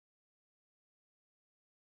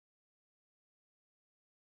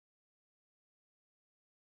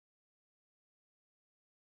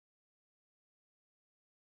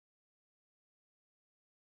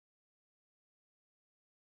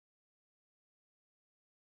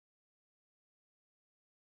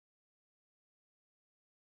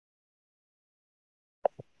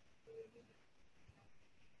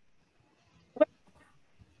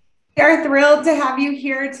We are thrilled to have you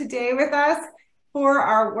here today with us for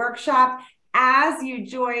our workshop. As you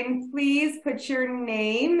join, please put your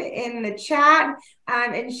name in the chat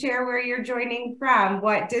and share where you're joining from,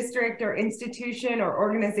 what district or institution or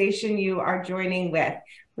organization you are joining with.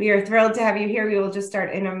 We are thrilled to have you here. We will just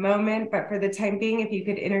start in a moment, but for the time being, if you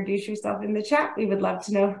could introduce yourself in the chat, we would love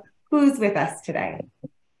to know who's with us today.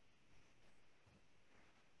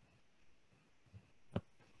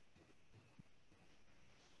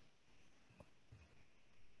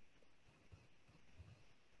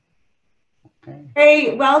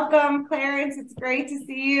 Hey, welcome, Clarence. It's great to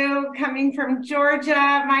see you coming from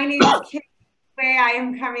Georgia. My name is Kim. I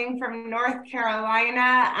am coming from North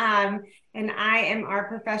Carolina, and I am our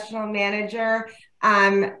professional manager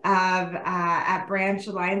at Branch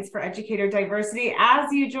Alliance for Educator Diversity.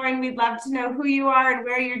 As you join, we'd love to know who you are and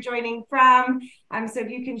where you're joining from. So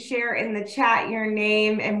if you can share in the chat your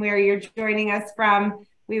name and where you're joining us from,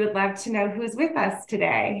 we would love to know who's with us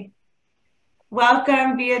today.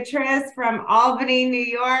 Welcome, Beatrice from Albany, New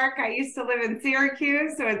York. I used to live in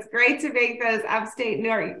Syracuse, so it's great to make those upstate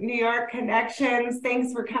New York connections.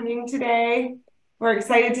 Thanks for coming today. We're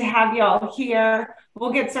excited to have you all here.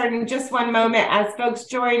 We'll get started in just one moment as folks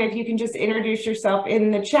join. If you can just introduce yourself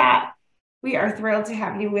in the chat. We are thrilled to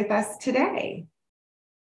have you with us today.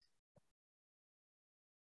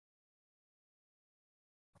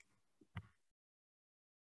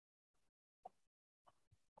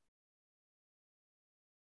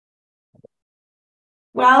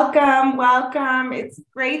 Welcome, welcome. It's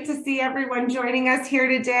great to see everyone joining us here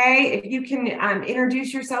today. If you can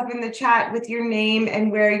introduce yourself in the chat with your name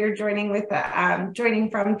and where you're joining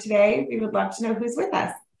from today, we would love to know who's with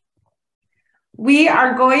us. We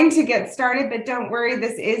are going to get started, but don't worry,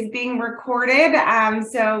 this is being recorded.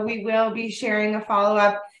 So we will be sharing a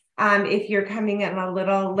follow-up if you're coming in a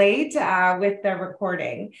little late with the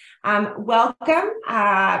recording. Welcome.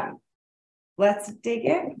 Let's dig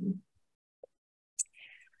in.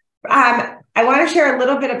 I want to share a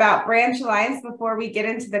little bit about Branch Alliance before we get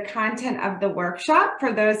into the content of the workshop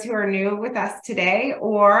for those who are new with us today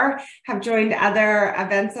or have joined other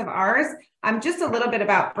events of ours. Just a little bit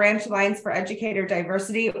about Branch Alliance for Educator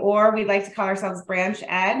Diversity, or we like to call ourselves Branch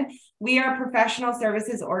Ed. We are a professional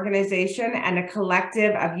services organization and a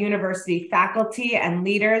collective of university faculty and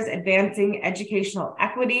leaders advancing educational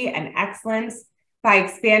equity and excellence by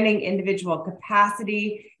expanding individual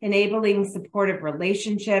capacity, enabling supportive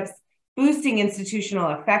relationships, boosting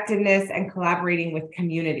institutional effectiveness, and collaborating with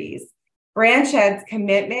communities. Branch Ed's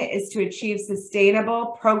commitment is to achieve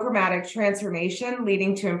sustainable programmatic transformation,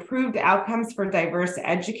 leading to improved outcomes for diverse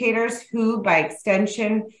educators who, by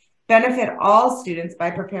extension, benefit all students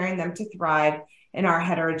by preparing them to thrive in our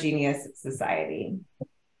heterogeneous society.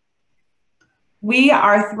 We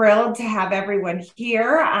are thrilled to have everyone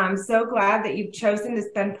here. I'm so glad that you've chosen to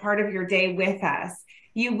spend part of your day with us.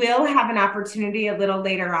 You will have an opportunity a little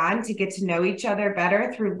later on to get to know each other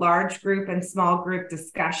better through large group and small group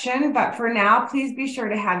discussion. But for now, please be sure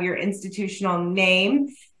to have your institutional name,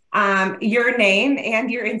 your name and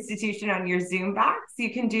your institution on your Zoom box.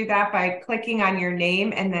 You can do that by clicking on your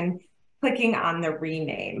name and then clicking on the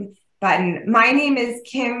rename button. My name is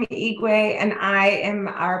Kim Igwe, and I am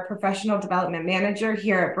our professional development manager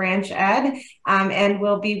here at Branch Ed, and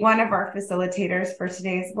will be one of our facilitators for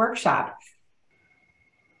today's workshop.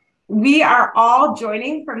 We are all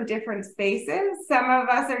joining from different spaces. Some of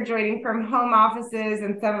us are joining from home offices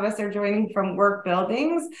and some of us are joining from work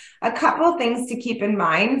buildings. A couple things to keep in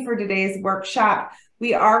mind for today's workshop.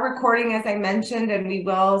 We are recording, as I mentioned, and we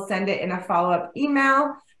will send it in a follow-up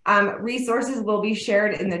email. Resources will be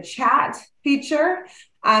shared in the chat feature.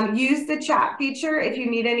 Use the chat feature if you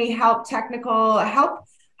need any help, technical help.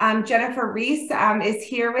 Jennifer Reese is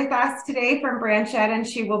here with us today from Branch Ed, and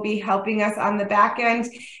she will be helping us on the back end,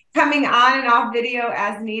 coming on and off video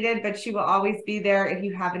as needed, but she will always be there if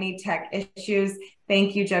you have any tech issues.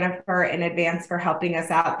 Thank you, Jennifer, in advance for helping us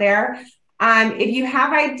out there. If you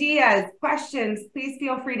have ideas, questions, please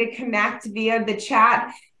feel free to connect via the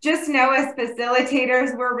chat. Just know as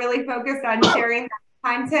facilitators, we're really focused on sharing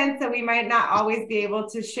content, so we might not always be able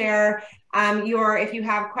to share if you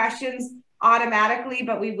have questions automatically,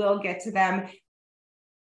 but we will get to them.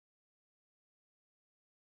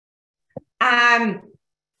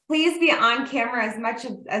 Please be on camera as much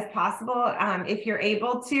as possible if you're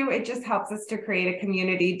able to. It just helps us to create a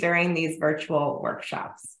community during these virtual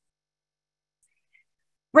workshops.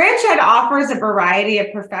 Branch Ed offers a variety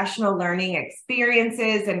of professional learning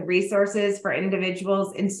experiences and resources for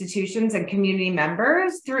individuals, institutions, and community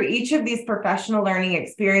members. Through each of these professional learning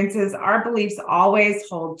experiences, our beliefs always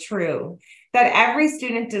hold true. that every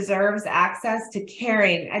student deserves access to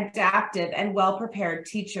caring, adaptive, and well-prepared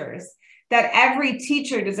teachers, that every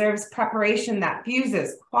teacher deserves preparation that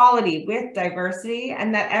fuses quality with diversity,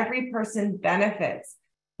 and that every person benefits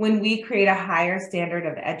when we create a higher standard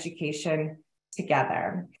of education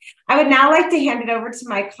together. I would now like to hand it over to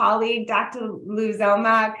my colleague, Dr.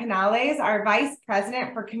 Luzoma Canales, our Vice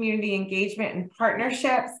President for Community Engagement and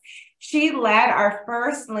Partnerships. She led our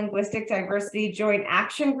first Linguistic Diversity Joint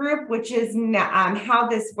Action Group, which is how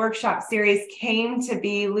this workshop series came to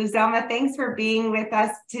be. Luzoma, thanks for being with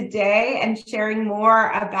us today and sharing more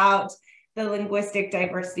about the Linguistic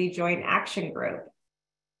Diversity Joint Action Group.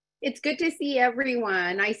 It's good to see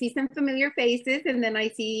everyone. I see some familiar faces, and then I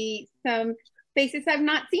see some faces I've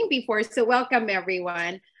not seen before. So welcome,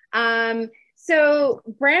 everyone. So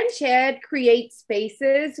Branch Ed creates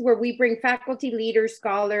spaces where we bring faculty, leaders,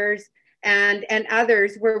 scholars, and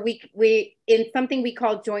others where we in something we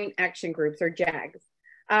call joint action groups, or JAGs.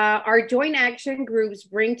 Our joint action groups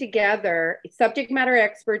bring together subject matter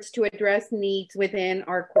experts to address needs within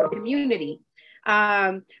our core community.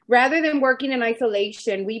 Rather than working in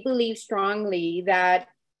isolation, we believe strongly that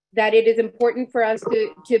it is important for us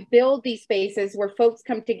to build these spaces where folks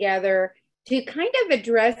come together to kind of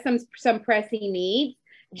address some pressing needs.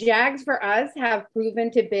 JAGs for us have proven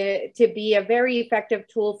to be a very effective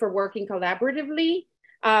tool for working collaboratively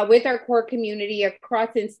with our core community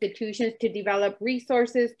across institutions to develop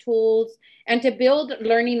resources, tools, and to build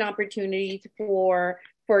learning opportunities for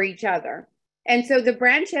each other. And so the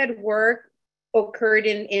Branch Ed work occurred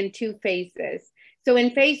in two phases. So in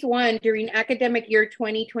phase one, during academic year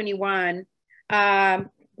 2021,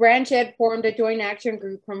 Branch Ed formed a joint action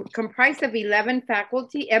group comprised of 11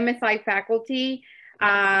 faculty, MSI faculty,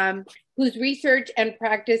 whose research and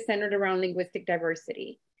practice centered around linguistic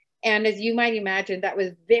diversity. And as you might imagine, that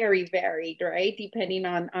was very varied, right? Depending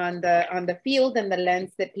on the field and the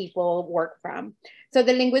lens that people work from. So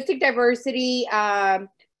the linguistic diversity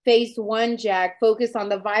phase one JAG focused on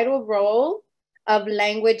the vital role of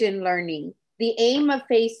language in learning. The aim of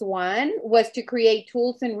phase one was to create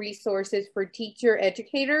tools and resources for teacher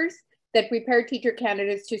educators that prepare teacher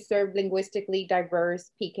candidates to serve linguistically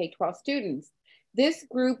diverse PK-12 students. This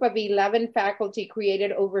group of 11 faculty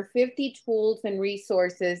created over 50 tools and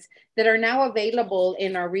resources that are now available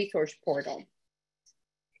in our resource portal.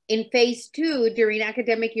 In phase two, during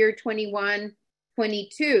academic year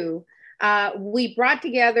 21-22, we brought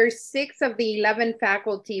together 6 of the 11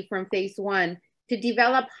 faculty from phase one to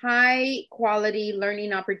develop high quality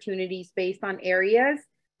learning opportunities based on areas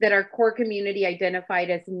that our core community identified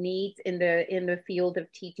as needs in the field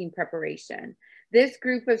of teaching preparation. This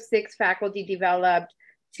group of 6 faculty developed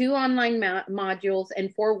 2 online modules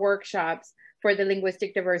and 4 workshops for the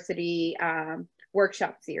Linguistic Diversity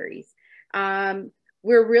workshop series.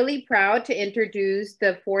 We're really proud to introduce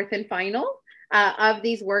the 4th and final of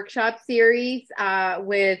these workshop series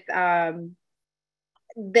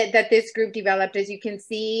that this group developed. As you can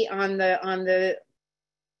see on the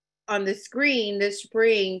screen this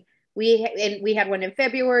spring, we had one in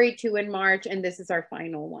February, 2 in March, and this is our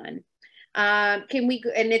final one. And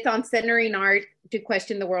it's on centering art to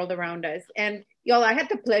question the world around us. And y'all, I had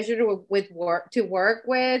the pleasure to work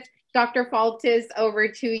with Dr. Faltís over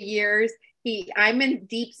 2 years. I'm in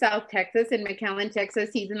deep South Texas, in McAllen, Texas.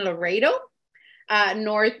 He's in Laredo,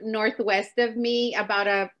 northwest of me,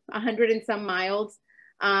 about 100 and some miles.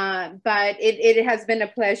 But it has been a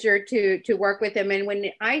pleasure to work with him. And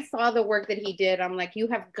when I saw the work that he did, I'm like, you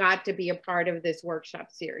have got to be a part of this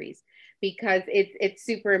workshop series, because it's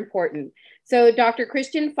super important. So Dr.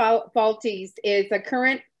 Christian Faltís is a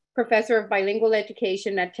current professor of bilingual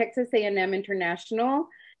education at Texas A&M International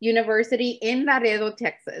University in Laredo,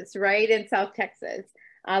 Texas, right in South Texas,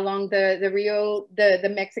 along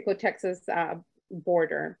the Mexico-Texas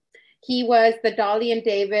border. He was the Dolly and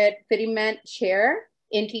David Fitiment Chair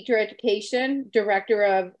in Teacher Education, Director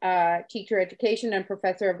of Teacher Education, and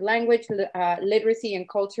Professor of Language, Literacy, and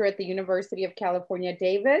Culture at the University of California,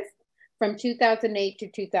 Davis, from 2008 to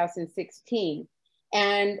 2016,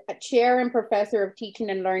 and a Chair and Professor of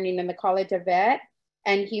Teaching and Learning in the College of Ed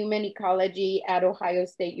and Human Ecology at Ohio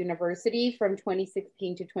State University from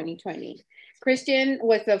 2016 to 2020. Christian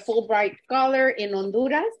was a Fulbright Scholar in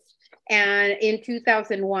Honduras, and in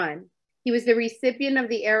 2001. He was the recipient of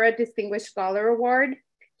the ERA Distinguished Scholar Award.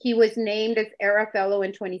 He was named as ERA Fellow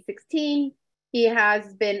in 2016. He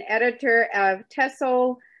has been editor of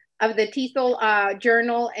the TESOL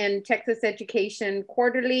Journal and Texas Education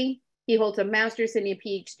Quarterly. He holds a master's and a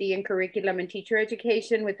PhD in curriculum and teacher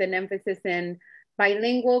education with an emphasis in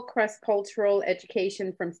bilingual cross-cultural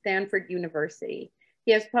education from Stanford University.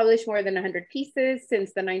 He has published more than 100 pieces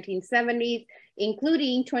since the 1970s,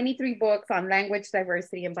 including 23 books on language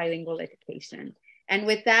diversity and bilingual education. And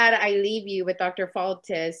with that, I leave you with Dr.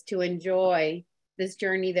 Faltís to enjoy this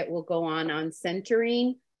journey that will go on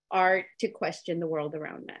centering art to question the world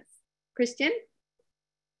around us. Christian?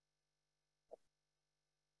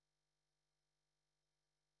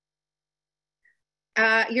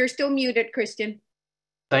 You're still muted, Christian.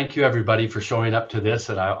 Thank you, everybody, for showing up to this,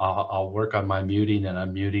 and I'll work on my muting and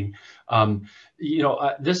unmuting.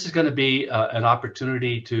 This is going to be an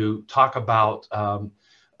opportunity to talk about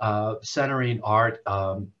centering art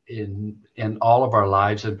in all of our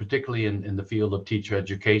lives, and particularly in the field of teacher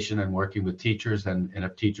education and working with teachers, and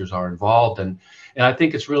if teachers are involved. And I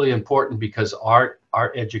think it's really important because art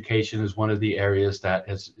education is one of the areas that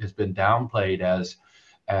has been downplayed as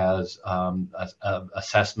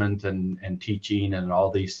assessment and teaching, and all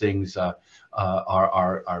these things are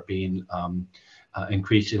being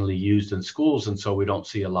increasingly used in schools, and so we don't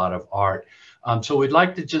see a lot of art. So we'd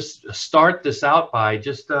like to just start this out by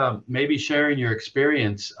just maybe sharing your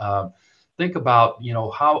experience. Think about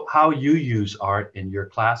how you use art in your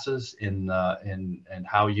classes, and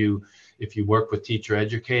how you, if you work with teacher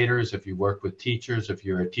educators, if you work with teachers, if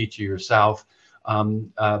you're a teacher yourself.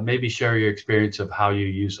 Maybe share your experience of how you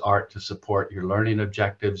use art to support your learning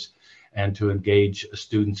objectives and to engage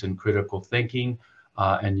students in critical thinking.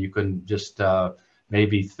 And you can just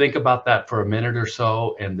maybe think about that for a minute or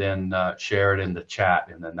so, and then share it in the chat,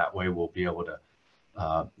 and then that way we'll be able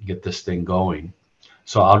to get this thing going.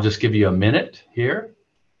 So I'll just give you a minute here,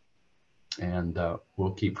 and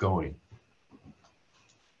we'll keep going.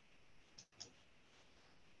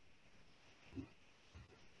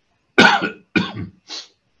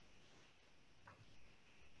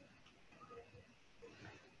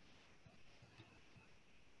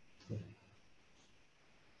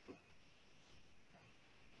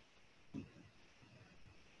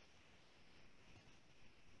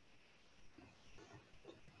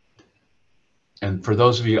 And for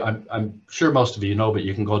those of you, I'm sure most of you know, but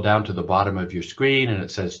you can go down to the bottom of your screen and it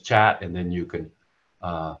says chat, and then you can,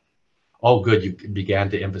 oh, good, you began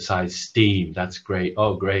to emphasize STEAM. That's great.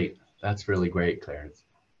 Oh, great. That's really great, Clarence.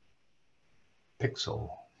 Pixel.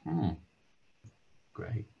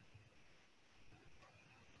 Great.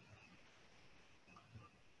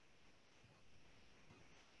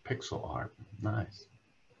 Pixel art. Nice.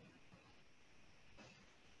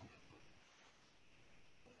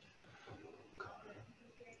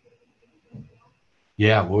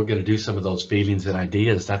 Yeah, we're going to do some of those feelings and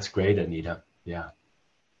ideas. That's great, Anita. Yeah.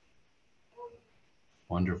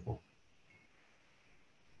 Wonderful.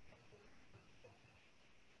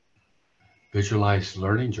 Visualized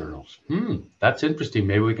learning journals. That's interesting.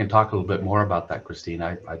 Maybe we can talk a little bit more about that, Christine.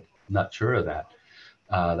 I'm not sure of that.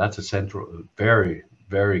 That's a central, very,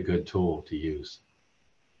 very good tool to use.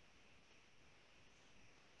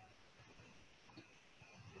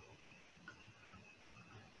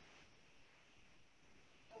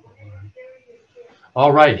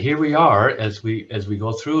 All right, here we are as we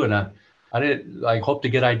go through, and I hope to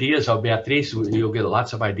get ideas. Beatriz, you'll get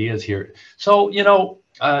lots of ideas here. So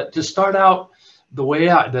to start out, the way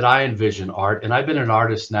that I envision art, and I've been an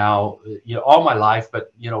artist now, all my life,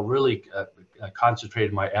 but really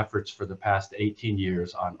concentrated my efforts for the past 18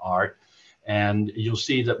 years on art, and you'll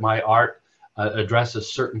see that my art addresses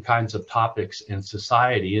certain kinds of topics in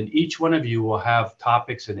society, and each one of you will have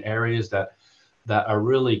topics and areas that are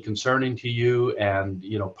really concerning to you, and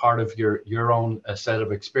part of your own set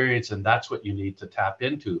of experience, and that's what you need to tap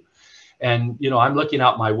into. And I'm looking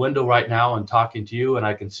out my window right now and talking to you, and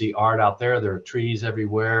I can see art out there. There are trees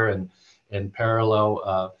everywhere, and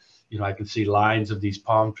parallel, I can see lines of these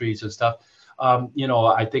palm trees and stuff.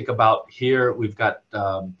 I think about here we've got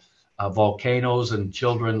volcanoes, and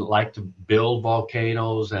children like to build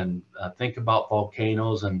volcanoes and think about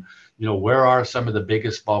volcanoes, and where are some of the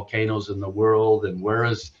biggest volcanoes in the world, and where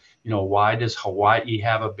is why does Hawaii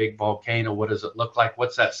have a big volcano? What does it look like?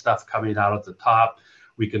 What's that stuff coming out at the top?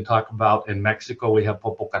 We can talk about in Mexico, we have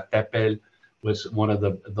Popocatépetl, was one of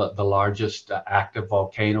the largest active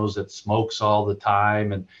volcanoes that smokes all the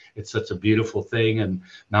time, and it's such a beautiful thing. And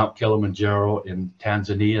Mount Kilimanjaro in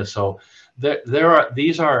Tanzania. So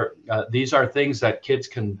these are things that kids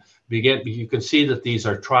can begin. You can see that these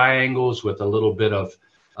are triangles with a little bit of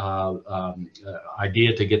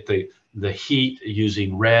idea to get the heat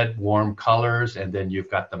using red warm colors, and then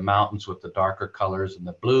you've got the mountains with the darker colors and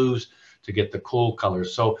the blues to get the cool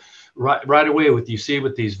colors. So right away, you see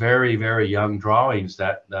with these very, very young drawings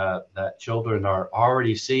that children are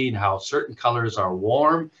already seeing how certain colors are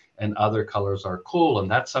warm and other colors are cool, and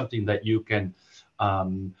that's something that you can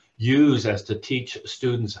use as to teach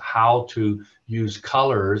students how to use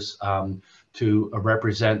colors to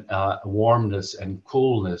represent warmness and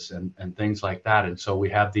coolness and things like that. And so we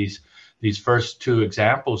have these first two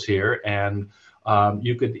examples here, and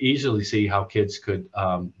you could easily see how kids could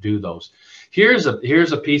do those. Here's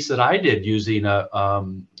a piece that I did using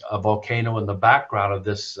a volcano in the background of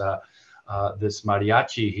this this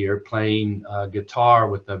mariachi here playing guitar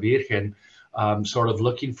with the Virgen, sort of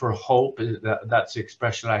looking for hope. That's the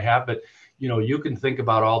expression I have. But you know, you can think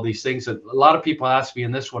about all these things. And a lot of people ask me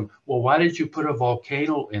in this one, well, why did you put a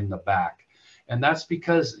volcano in the back? And that's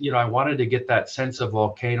because, you know, I wanted to get that sense of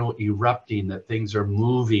volcano erupting, that things are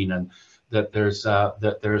moving, and that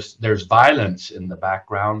there's violence in the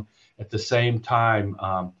background at the same time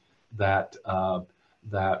that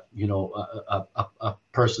you know, a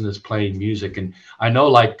person is playing music. And I know,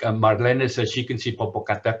 like Marlene says, she can see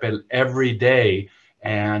Popocatépetl every day,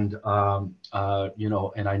 and you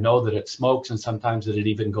know, and I know that it smokes, and sometimes that it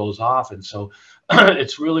even goes off. And so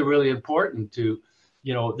it's really, really important to,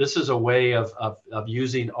 you know, this is a way of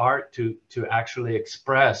using art to actually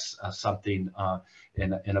express something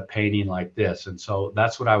in a painting like this. And so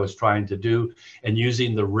that's what I was trying to do, and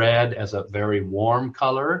using the red as a very warm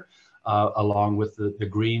color, along with the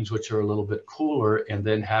greens, which are a little bit cooler, and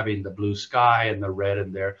then having the blue sky and the red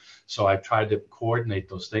in there. So I tried to coordinate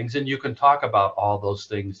those things, and you can talk about all those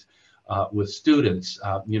things with students,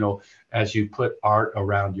 you know, as you put art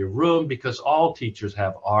around your room, because all teachers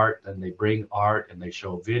have art, and they bring art, and they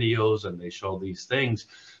show videos, and they show these things.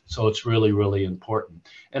 So it's really, really important.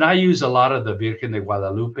 And I use a lot of the Virgen de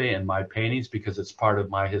Guadalupe in my paintings because it's part of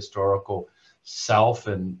my historical self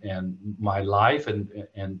and my life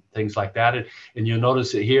and things like that. And you'll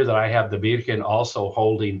notice it here that I have the Virgen also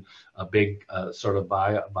holding a big sort of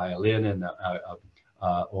violin and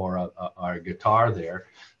or a guitar there,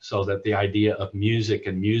 so that the idea of music,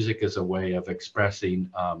 and music is a way of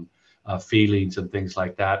expressing feelings and things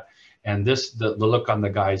like that. And this, the look on the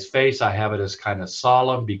guy's face, I have it as kind of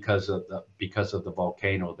solemn because of the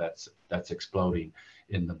volcano that's exploding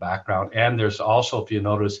in the background. And there's also, if you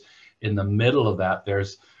notice, in the middle of that,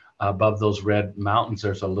 there's above those red mountains,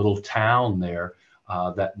 there's a little town there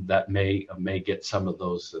that may get some of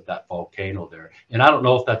that volcano there. And I don't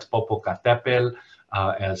know if that's Popocatépetl,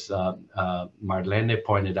 as Marlene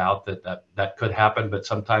pointed out, that could happen. But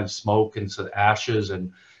sometimes smoke and some ashes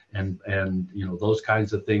and you know, those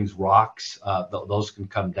kinds of things, rocks, those can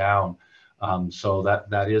come down. So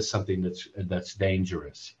that is something that's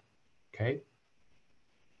dangerous. Okay.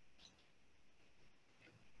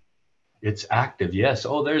 It's active, yes.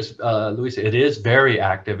 Oh, there's Luisa. It is very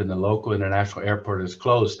active, and the local international airport is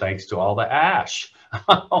closed thanks to all the ash.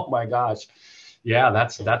 Oh my gosh, yeah,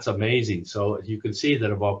 that's amazing. So you can see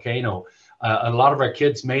that a volcano. A lot of our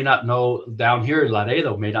kids may not know, down here in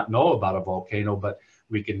Laredo, may not know about a volcano, but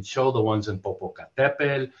we can show the ones in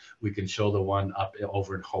Popocatépetl. We can show the one up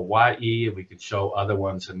over in Hawaii. We can show other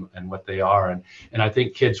ones and what they are, and I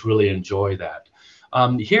think kids really enjoy that.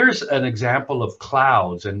 Here's an example of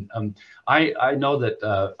clouds, and I know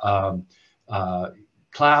that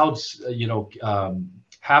clouds, you know,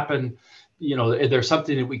 happen. You know, there's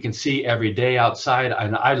something that we can see every day outside,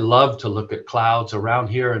 and I love to look at clouds. Around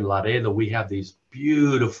here in Laredo, we have these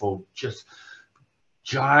beautiful, just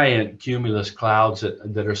giant cumulus clouds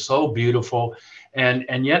that are so beautiful,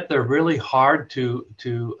 and yet they're really hard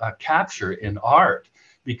to capture in art,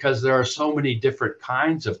 because there are so many different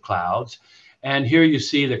kinds of clouds. And here you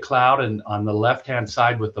see the cloud, and on the left-hand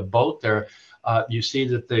side with the boat there, you see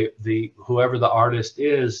that the whoever the artist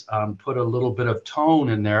is put a little bit of tone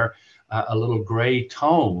in there, a little gray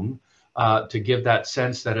tone, to give that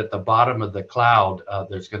sense that at the bottom of the cloud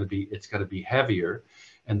it's going to be heavier.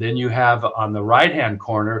 And then you have on the right-hand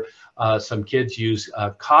corner, some kids use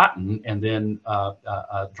cotton and then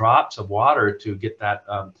drops of water to get that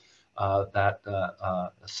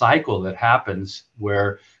cycle that happens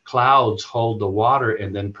where clouds hold the water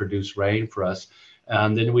and then produce rain for us.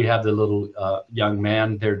 And then we have the little young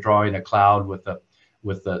man there drawing a cloud with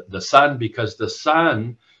the sun, because the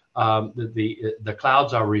sun, the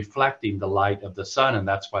clouds are reflecting the light of the sun, and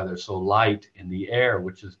that's why they're so light in the air,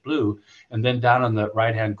 which is blue. And then down on the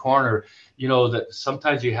right-hand corner, you know that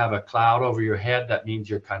sometimes you have a cloud over your head. That means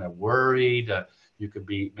you're kind of worried. You could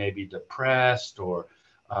be maybe depressed, or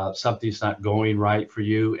something's not going right for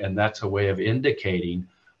you, and that's a way of indicating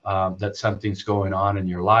that something's going on in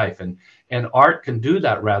your life. And art can do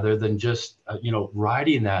that rather than just you know,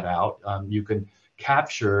 writing that out. You can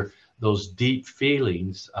capture those deep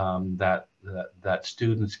feelings that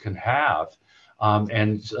students can have.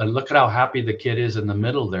 And look at how happy the kid is in the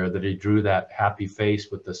middle there, that he drew that happy face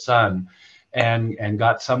with the sun. and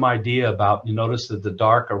got some idea about, you notice that the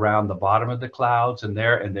dark around the bottom of the clouds and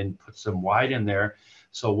there, and then put some white in there.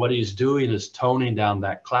 So what he's doing is toning down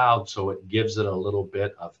that cloud so it gives it a little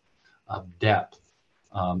bit of depth.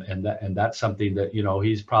 And that's something that, you know,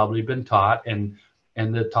 he's probably been taught. And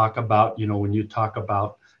to talk about, you know, when you talk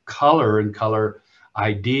about color and color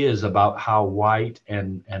ideas about how white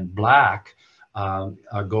and black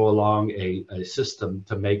go along a system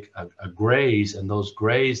to make a grays, and those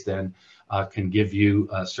grays then can give you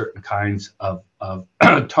certain kinds of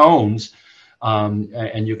tones,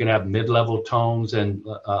 and you can have mid-level tones and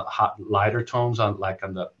lighter tones on, like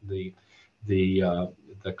on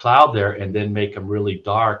the cloud there, and then make them really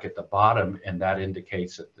dark at the bottom, and that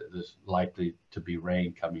indicates that there's likely to be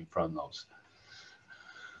rain coming from those.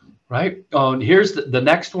 Right. And here's the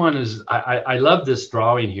next one is, I love this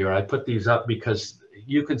drawing here. I put these up because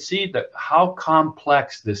you can see that how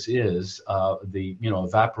complex this is, the, you know,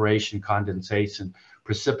 evaporation, condensation,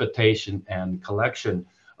 precipitation, and collection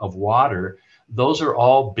of water. Those are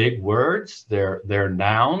all big words. They're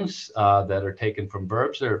nouns that are taken from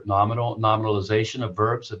verbs. They're nominalization of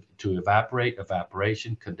verbs: to evaporate,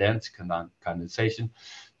 evaporation; condense, condensation;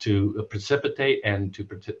 to precipitate, and to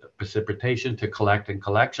precipitation; to collect, and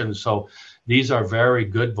collection. So these are very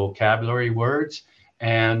good vocabulary words,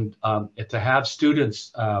 and to have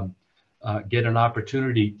students get an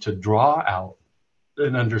opportunity to draw out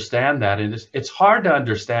and understand that. And it's hard to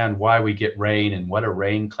understand why we get rain and what a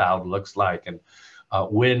rain cloud looks like, and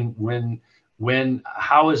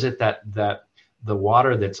how is it that the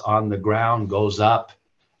water that's on the ground goes up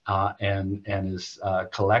and is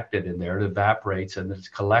collected in there. It evaporates and it's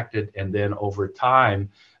collected, and then over time,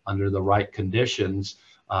 under the right conditions,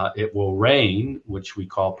 it will rain, which we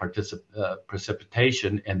call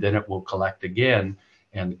precipitation, and then it will collect again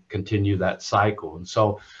and continue that cycle. And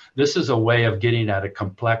so this is a way of getting at a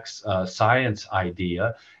complex science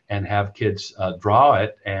idea, and have kids draw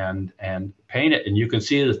it and paint it. And you can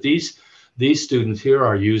see that these students here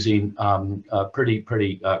are using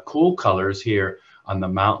pretty cool colors here on the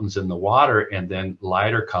mountains and the water, and then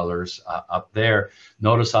lighter colors up there.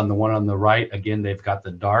 Notice on the one on the right, again, they've got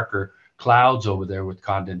the darker clouds over there with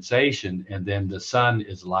condensation, and then the sun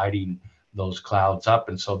is lighting those clouds up.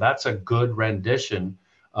 And so that's a good rendition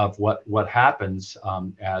of what happens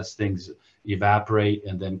as things evaporate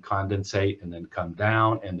and then condensate and then come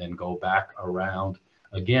down and then go back around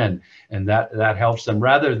again. And that helps them,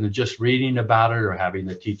 rather than just reading about it or having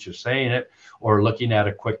the teacher saying it or looking at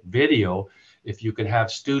a quick video. If you can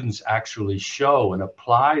have students actually show and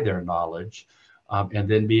apply their knowledge, and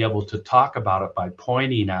then be able to talk about it by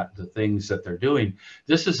pointing at the things that they're doing.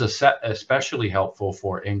 This is especially helpful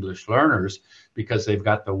for English learners, because they've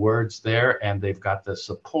got the words there and they've got the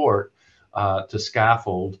support to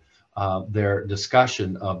scaffold their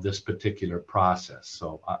discussion of this particular process.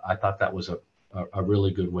 So I thought that was a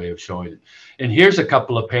really good way of showing it. And here's a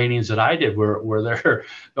couple of paintings that I did where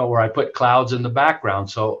I put clouds in the background.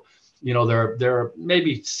 So, you know, there are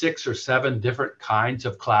maybe 6 or 7 different kinds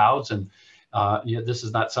of clouds, and you know, this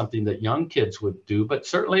is not something that young kids would do, but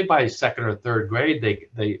certainly by 2nd or 3rd grade,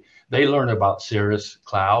 they learn about cirrus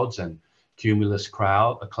clouds and cumulus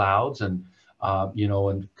clouds, and you know,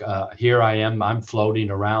 and here I'm floating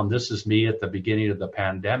around. This is me at the beginning of the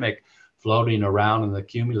pandemic, floating around in the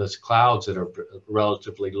cumulus clouds that are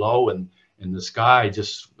relatively low in the sky,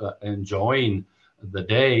 just enjoying the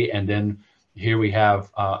day. And then here we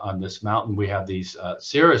have on this mountain, we have these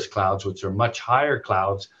cirrus clouds, which are much higher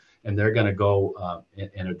clouds, and they're going to go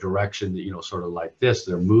in a direction that, you know, sort of like this.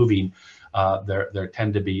 They're moving. They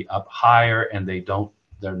tend to be up higher, and they don't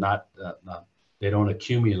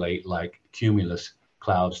accumulate like cumulus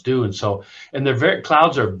clouds do. And so, and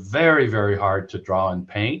clouds are very, very hard to draw and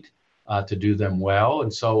paint to do them well.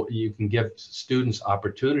 And so you can give students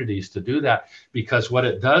opportunities to do that, because what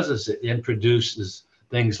it does is it introduces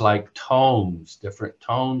things like tones, different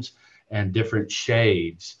tones and different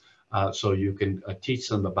shades. So you can teach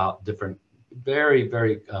them about different, very,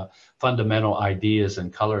 very fundamental ideas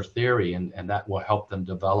in color theory, and that will help them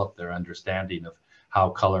develop their understanding of how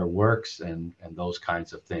color works and those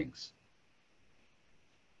kinds of things.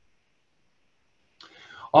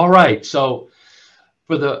 All right, so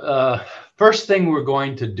for the first thing we're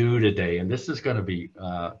going to do today, and this is going to be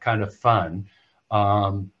kind of fun,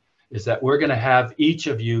 is that we're going to have each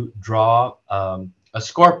of you draw a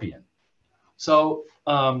scorpion. So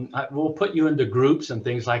we'll put you into groups and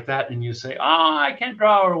things like that, and you say, "Oh, I can't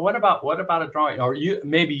draw," or what about a drawing? Or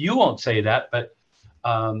maybe you won't say that, but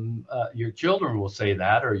your children will say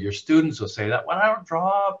that, or your students will say that. "Well, I don't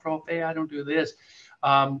draw, Profe, I don't do this."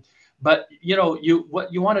 But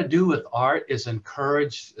what you want to do with art is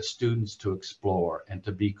encourage students to explore and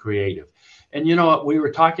to be creative. And we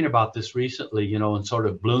were talking about this recently, and sort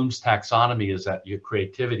of Bloom's taxonomy is that your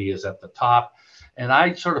creativity is at the top. And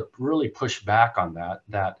I sort of really push back on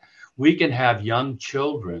that we can have young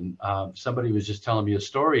children. Somebody was just telling me a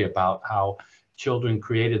story about how children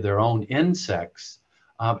created their own insects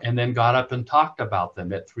and then got up and talked about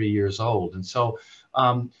them at 3 years old. And so,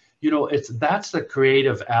 that's the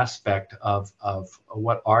creative aspect of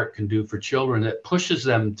what art can do for children. It pushes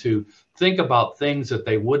them to think about things that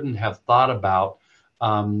they wouldn't have thought about,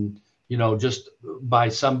 just by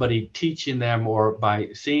somebody teaching them or by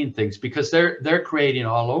seeing things, because they're creating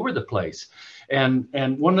all over the place. And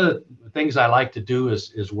one of the things I like to do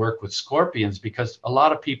is work with scorpions, because a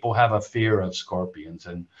lot of people have a fear of scorpions,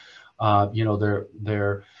 and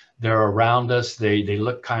they're around us. They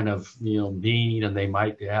look kind of mean, and they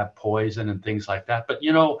might have poison and things like that. But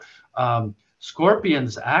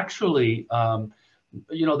scorpions actually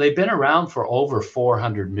they've been around for over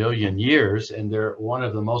 400 million years, and they're one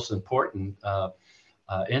of the most important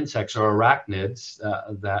insects or arachnids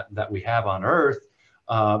that we have on Earth.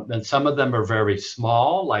 And some of them are very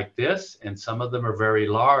small like this, and some of them are very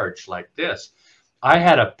large like this. I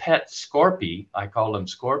had a pet Scorpy. I called him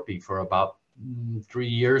Scorpy for about 3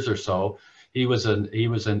 years or so. He was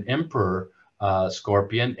an emperor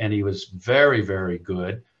scorpion, and he was very, very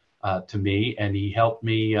good to me, and he helped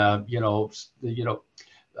me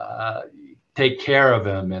take care of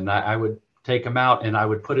him. And I would take him out, and I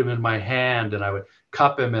would put him in my hand, and I would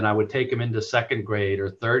cup him, and I would take him into second grade or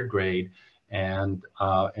third grade and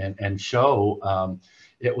show.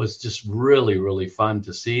 It was just really, really fun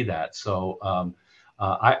to see that. So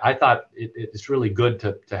I thought it's really good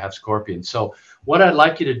to have scorpions. So what I'd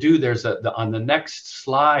like you to do, there's on the next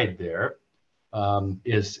slide there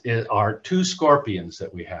are 2 scorpions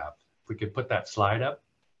that we have. If we could put that slide up.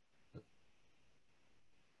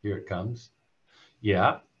 Here it comes.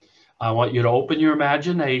 Yeah. I want you to open your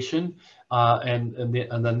imagination, and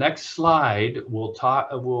the next slide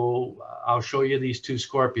I'll show you these 2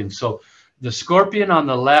 scorpions. So the scorpion on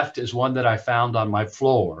the left is one that I found on my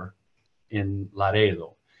floor in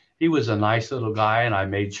Laredo. He was a nice little guy, and I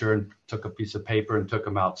made sure and took a piece of paper and took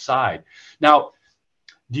him outside. Now,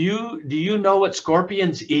 do you know what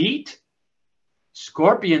scorpions eat?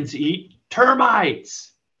 Scorpions eat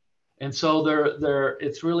termites. And so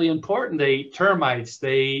it's really important. They eat termites,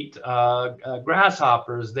 they eat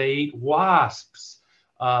grasshoppers, they eat wasps,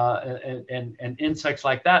 and insects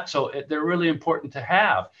like that. So they're really important to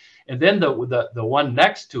have. And then the one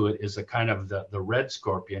next to it is a kind of the red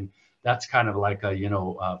scorpion. That's kind of like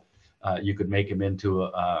you could make him into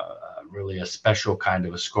really a special kind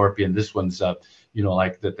of a scorpion. This one's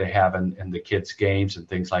like that they have in the kids' games and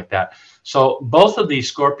things like that. So both of these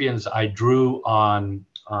scorpions I drew on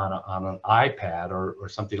an iPad or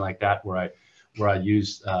something like that, where I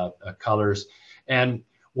use colors. And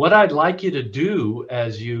what I'd like you to do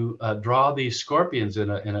as you draw these scorpions in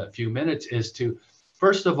a few minutes is to,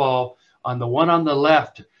 first of all, on the one on the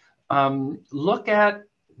left, look at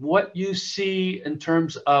what you see in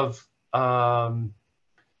terms of, do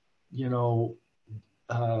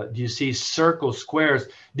you see circles, squares?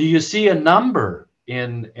 Do you see a number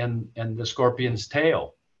in the scorpion's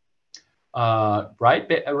tail? Right,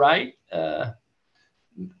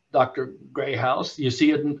 Dr. Grayhouse, you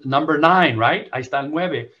see it, number 9, right? Ahí está el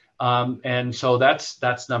 9. And so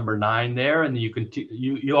that's number 9 there. And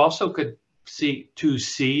you also could see 2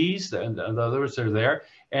 C's, and the others are there.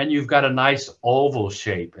 And you've got a nice oval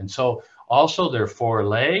shape. And so also there are 4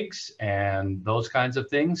 legs and those kinds of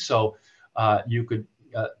things. So you could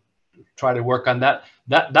try to work on that.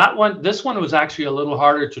 This one was actually a little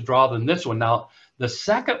harder to draw than this one. Now, the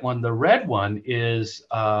second one, the red one, is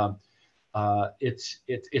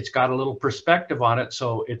it's got a little perspective on it,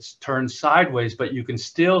 so it's turned sideways, but you can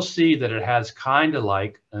still see that it has kind of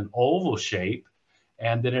like an oval shape,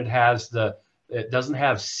 and then it doesn't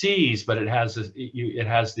have C's, but it has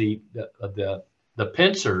the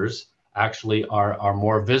pincers actually are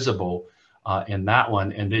more visible in that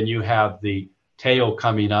one, and then you have the tail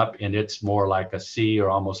coming up, and it's more like a C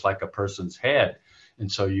or almost like a person's head.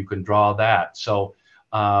 And so you can draw that. So,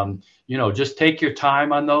 just take your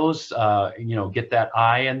time on those, get that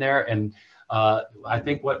eye in there. And I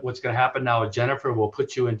think what's going to happen now is Jennifer will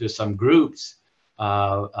put you into some groups,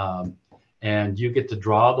 and you get to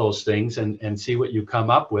draw those things and see what you come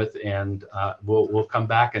up with. And we'll come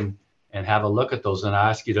back and have a look at those. And I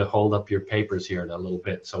ask you to hold up your papers here in a little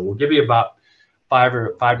bit. So we'll give you about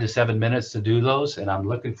 5 to 7 minutes to do those. And I'm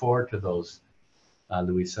looking forward to those.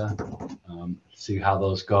 Luisa, see how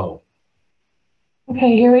those go.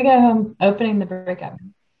 Okay, here we go. I'm opening the breakout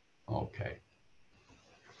room. Okay.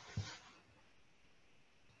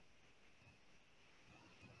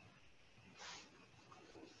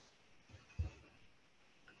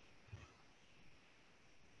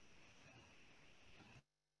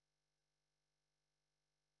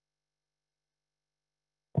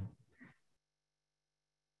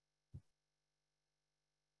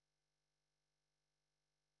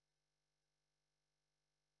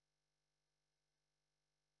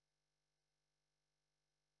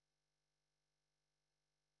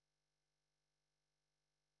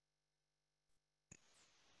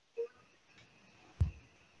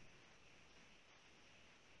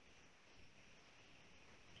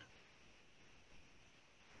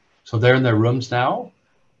 So they're in their rooms now?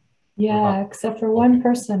 Yeah, except for one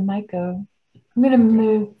person might go. I'm going to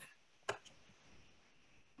move.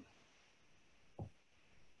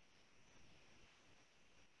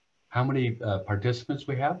 How many participants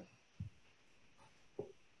we have?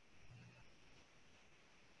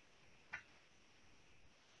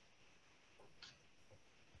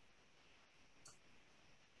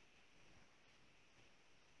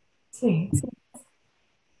 See.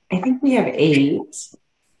 I think we have 8.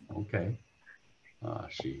 Okay. Ah,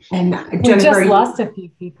 sheesh. And We Jennifer, just lost a few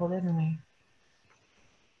people, didn't we?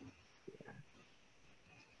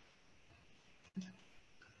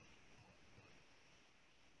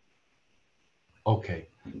 Okay.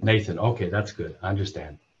 Nathan. Okay, that's good. I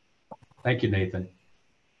understand. Thank you, Nathan.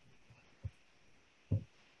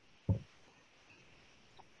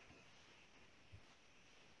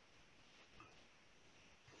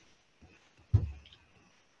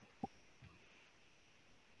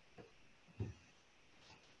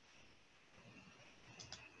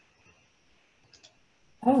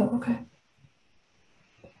 Oh, okay.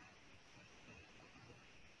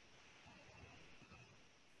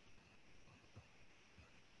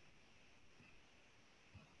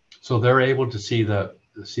 So they're able to see the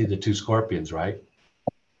 2 scorpions, right?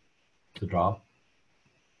 To draw.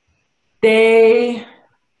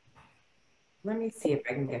 let me see if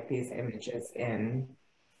I can get these images in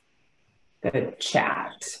the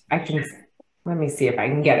chat. Let me see if I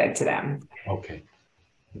can get it to them. Okay.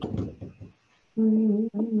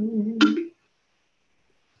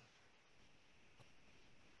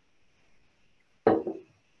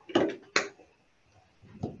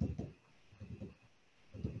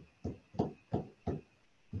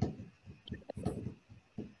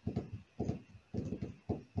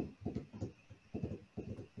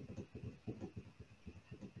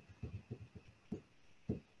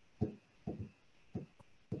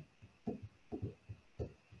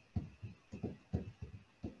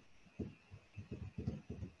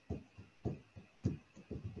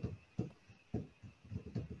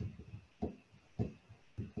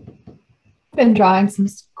 Been drawing some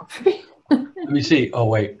scorpions. Let me see. Oh,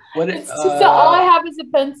 wait. What It's just all I have is a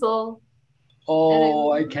pencil.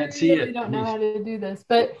 Oh, I can't see really it. don't know how to do this,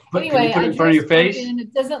 but Can you anyway, put it in front of your face?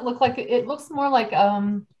 It doesn't look like it looks more like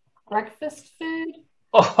breakfast food.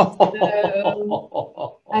 Oh.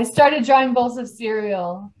 So I started drawing bowls of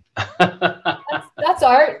cereal. That's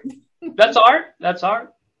art. That's art. That's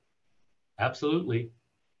art. Absolutely.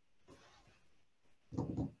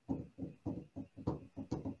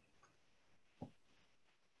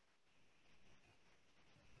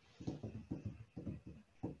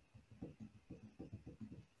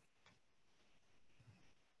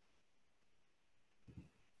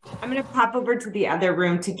 I'm going to pop over to the other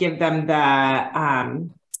room to give them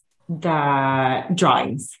the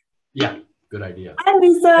drawings. Yeah, good idea. Hi,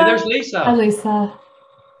 Lisa. Hey, there's Lisa. Hi, Lisa.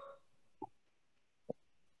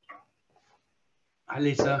 Hi,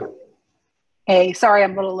 Lisa. Hey, sorry,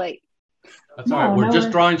 I'm a little late. That's all right. We're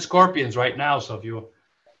just drawing scorpions right now. So if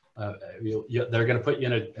they're going to put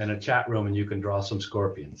you in a chat room and you can draw some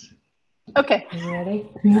scorpions. Okay. You ready?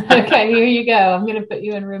 Okay, here you go. I'm going to put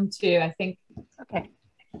you in room 2.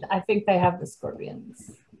 I think they have the scorpions.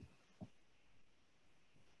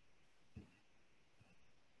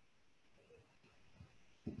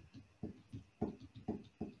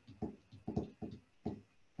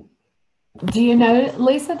 Do you know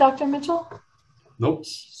Lisa, Dr. Mitchell? Nope.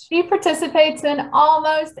 She participates in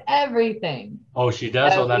almost everything. Oh, she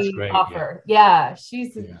does? Oh, that's great. Offer. Yeah,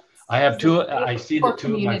 she's. Yeah. I have 2. I see that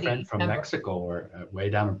 2 of my friends from member. Mexico or way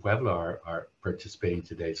down in Puebla are participating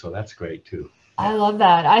today. So that's great too. I love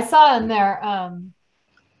that. I saw in there.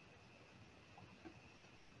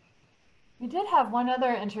 We did have one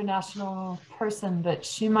other international person, but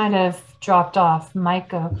she might have dropped off.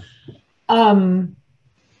 Micah.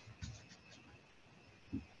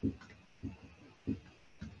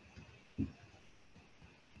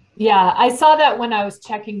 Yeah, I saw that when I was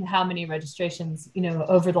checking how many registrations,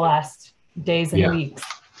 over the last days and weeks.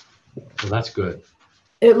 Well, that's good.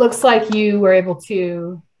 It looks like you were able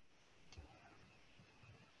to.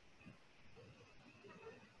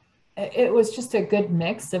 It was just a good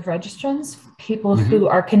mix of registrants, people who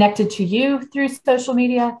are connected to you through social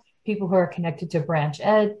media, people who are connected to Branch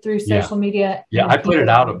Ed through social media. Yeah, I put it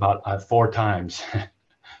out about 4 times.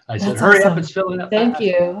 I said, hurry up, it's filling up. Thank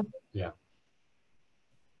you. Yeah.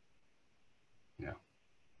 Yeah.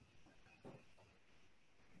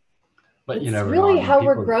 But it's you never really know. how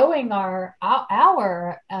we're growing our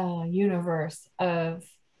universe of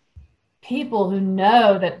people who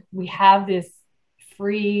know that we have this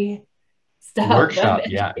free stuff. Workshop.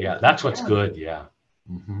 Yeah. That's what's good. Yeah.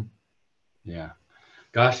 Yeah.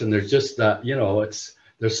 Gosh, and there's just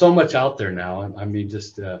there's so much out there now. I mean,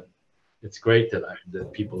 just it's great that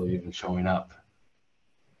people are even showing up.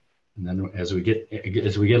 And then as we get a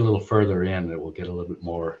little further in, it will get a little bit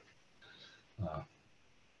more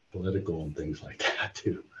political and things like that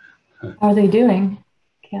too. How are they doing,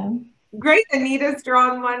 Kim? Great. Anita's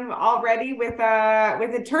drawn one already with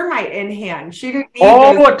a termite in hand. She didn't need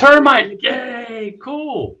a termite. Yay,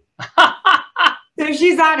 cool. So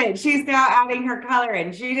she's on it. She's now adding her color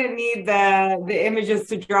in. She didn't need the images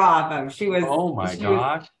to draw off of. She was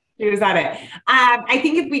she was on it. I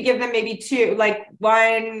think if we give them maybe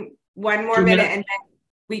one more minute and then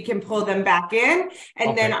we can pull them back in.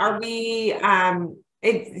 And then are we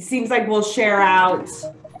it seems like we'll share out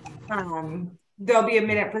there'll be a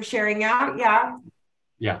minute for sharing out.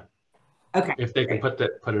 Yeah. Okay. If they can put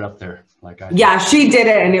it up there like I did. Yeah, she did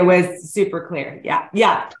it and it was super clear.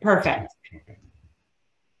 Yeah. Perfect. Okay.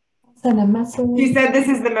 Send a message. She said this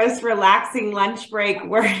is the most relaxing lunch break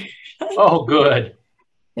where Oh, good.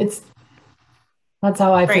 That's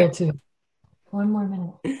how I feel too. 1 more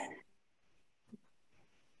minute.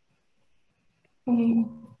 Okay.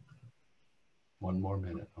 1 more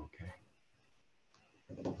minute. Okay.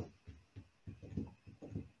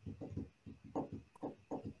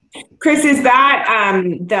 Chris, is that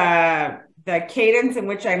the cadence in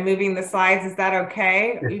which I'm moving the slides? Is that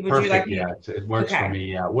okay? It's perfect. It works for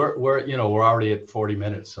me. Yeah, we're already at 40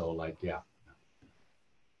 minutes, so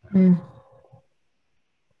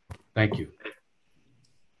Thank you.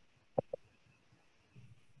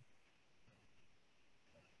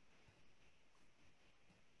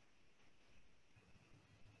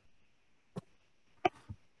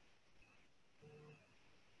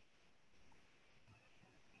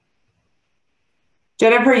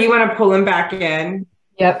 Jennifer, you want to pull him back in?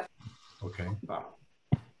 Yep. Okay.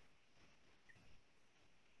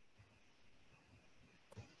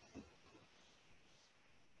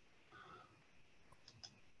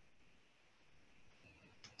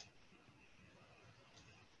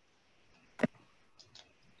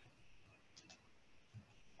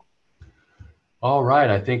 All right.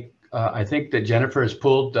 I think that Jennifer has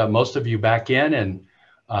pulled most of you back in, and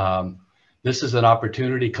this is an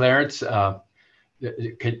opportunity. Clarence,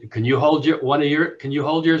 can you hold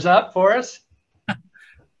yours up for us?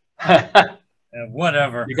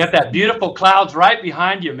 Whatever. You got that beautiful clouds right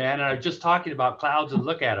behind you, man. And I was just talking about clouds, and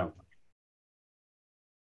look at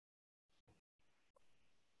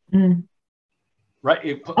them.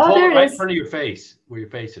 Right, hold it right in front of your face, where your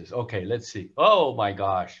face is. Okay, let's see. Oh my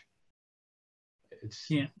gosh.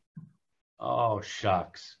 Oh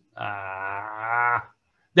shucks.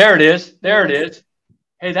 There it is. There it is.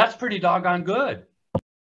 Hey, that's pretty doggone good.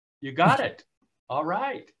 You got it. All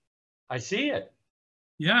right. I see it.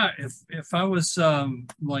 Yeah, if I was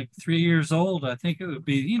like 3 years old, I think it would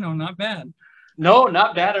be, not bad. No,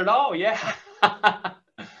 not bad at all. Yeah.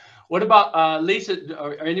 What about Lisa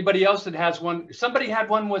or anybody else that has one? Somebody had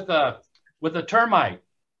one with a termite.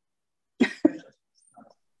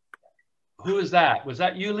 Who is that? Was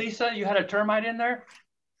that you, Lisa? You had a termite in there?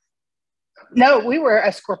 No, we were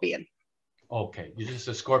a scorpion. Okay, you're just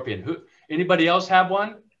a scorpion. Who? Anybody else have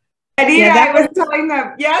one? Anita, I was telling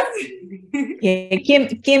them, yes. Yeah,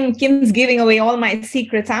 Kim's giving away all my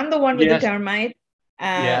secrets. I'm the one with the termite.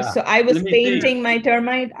 So I was painting my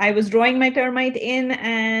termite. I was drawing my termite in,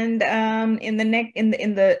 and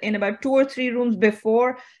in about 2 or 3 rooms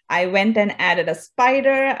before, I went and added a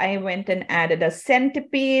spider. I went and added a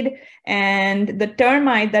centipede, and the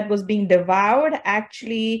termite that was being devoured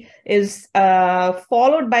actually is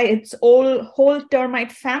followed by its whole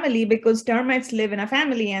termite family, because termites live in a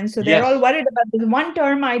family, and so they're all worried about this one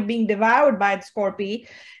termite being devoured by the scorpion.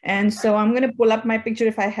 And so I'm going to pull up my picture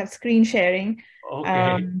if I have screen sharing.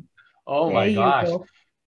 Okay. Oh my gosh.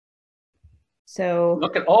 So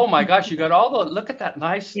look at, oh my gosh, you got all the, look at that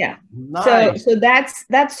nice. Yeah. Nice. So that's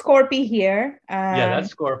Scorpy here. Yeah,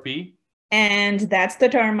 that's Scorpy. And that's the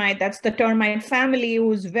termite. That's the termite family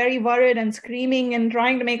who's very worried and screaming and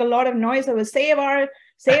trying to make a lot of noise. So save our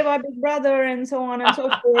big brother and so on and so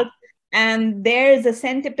forth. And there's a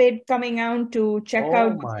centipede coming out to check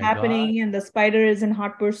out what's happening. God. And the spider is in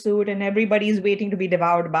hot pursuit and everybody's waiting to be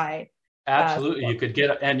devoured by. Absolutely. You could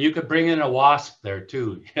get, and you could bring in a wasp there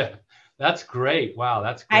too. Yeah. That's great. Wow,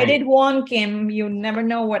 that's great. I did warn Kim, you never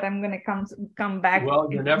know what I'm going to come back. Well,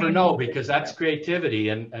 you never know, because that's creativity.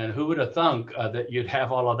 And who would have thunk that you'd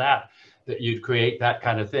have all of that you'd create that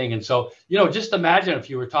kind of thing. And so, you know, just imagine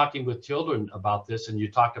if you were talking with children about this and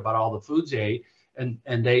you talked about all the foods they ate, and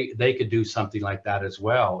they could do something like that as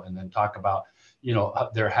well. And then talk about, you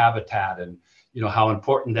know, their habitat and, you know, how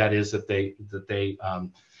important that is that they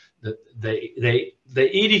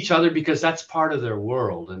eat each other, because that's part of their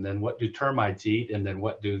world. And then what do termites eat, and then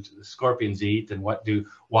what do scorpions eat, and what do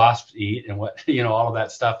wasps eat, and what, you know, all of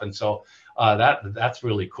that stuff. And so that's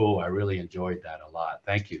really cool. I really enjoyed that a lot.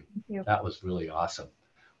 Thank you. That was really awesome.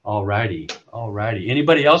 All righty.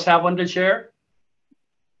 Anybody else have one to share?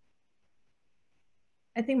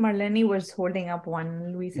 I think Marlene was holding up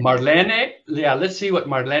one, Luis. Marlene? Yeah, let's see what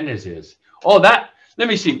Marlene's is. Oh, that, let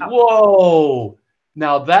me see. Whoa.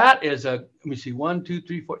 Now that is a, let me see, 1, 2,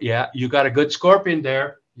 3, 4. Yeah, you got a good scorpion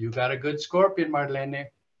there. You got a good scorpion, Marlene.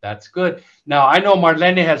 That's good. Now I know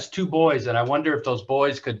Marlene has 2 boys, and I wonder if those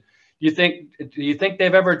boys could. Do you think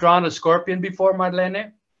they've ever drawn a scorpion before,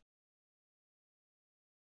 Marlene?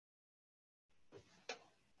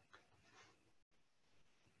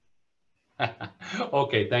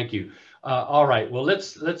 Okay, thank you. All right. Well,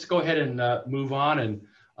 let's go ahead and move on, and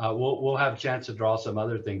we'll have a chance to draw some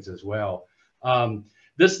other things as well.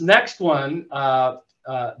 This next one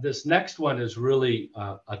is really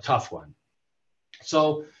a tough one.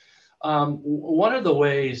 So one of the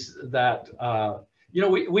ways that you know,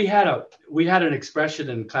 we had an expression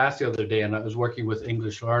in class the other day, and I was working with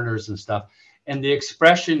English learners and stuff, and the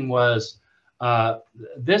expression was,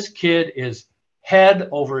 this kid is head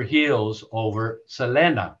over heels over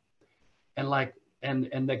Selena. And like,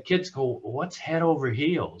 and the kids go, what's head over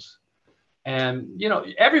heels? And, you know,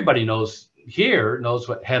 everybody knows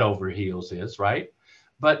what head over heels is, right?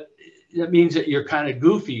 But it means that you're kind of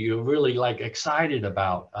goofy. You're really like excited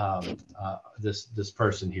about this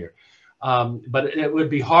person here. But it would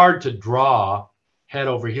be hard to draw head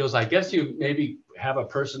over heels. I guess you maybe have a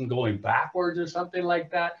person going backwards or something like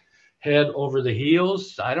that. Head over the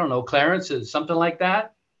heels. I don't know, Clarence, is something like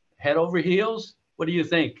that? Head over heels? What do you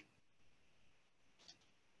think?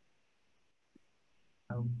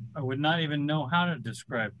 I would not even know how to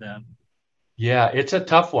describe that. Yeah, it's a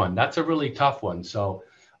tough one. That's a really tough one. So,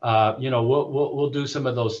 you know, we'll do some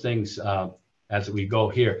of those things as we go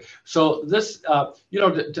here. So this, you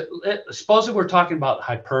know, supposing we're talking about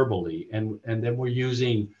hyperbole, and then we're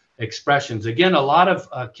using expressions. Again, a lot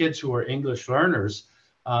of kids who are English learners,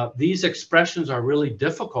 these expressions are really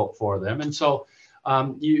difficult for them. And so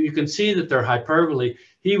you can see that they're hyperbole.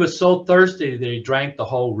 He was so thirsty that he drank the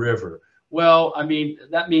whole river. Well, I mean,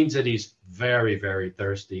 that means that he's very, very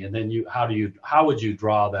thirsty. And then how would you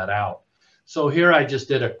draw that out? So here I just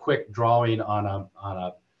did a quick drawing on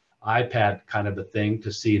a iPad kind of a thing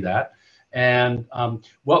to see that. And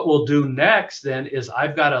what we'll do next then is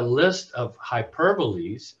I've got a list of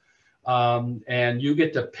hyperboles, and you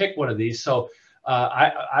get to pick one of these. So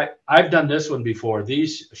I've done this one before.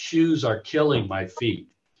 These shoes are killing my feet.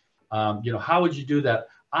 You know, how would you do that?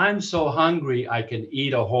 I'm so hungry I can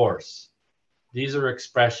eat a horse. These are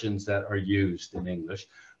expressions that are used in English.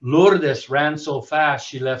 Lourdes ran so fast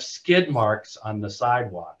she left skid marks on the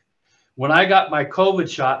sidewalk. When I got my COVID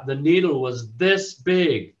shot, the needle was this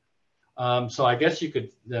big. So I guess you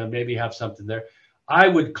could maybe have something there. I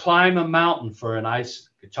would climb a mountain for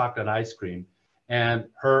chocolate ice cream, and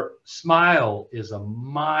her smile is a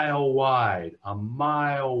mile wide,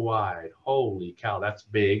 Holy cow, that's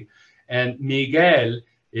big. And Miguel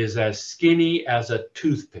is as skinny as a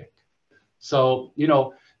toothpick. So, you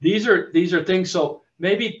know, these are things. So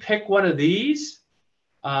maybe pick one of these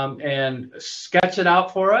and sketch it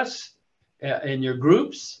out for us in your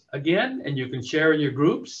groups again, and you can share in your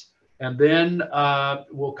groups. And then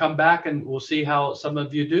we'll come back and we'll see how some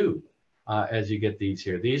of you do as you get these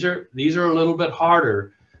here. These are a little bit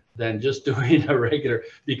harder than just doing a regular,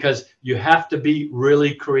 because you have to be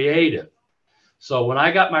really creative. So when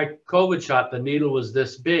I got my COVID shot, the needle was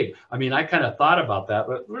this big. I mean, I kind of thought about that,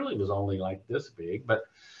 but it really was only like this big. But,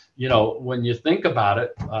 you know, when you think about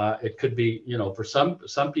it, it could be, you know, for some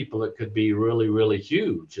people, it could be really, really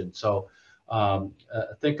huge. And so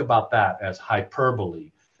think about that as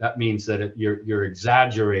hyperbole. That means that you're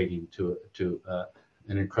exaggerating to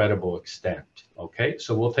an incredible extent. Okay,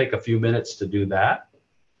 so we'll take a few minutes to do that.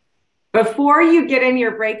 Before you get in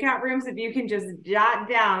your breakout rooms, if you can just jot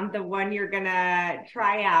down the one you're gonna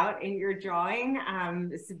try out in your drawing,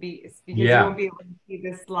 because you won't be able to see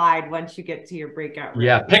the slide once you get to your breakout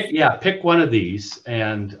room. Pick one of these.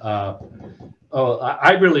 And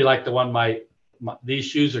I really like the one. These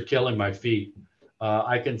shoes are killing my feet.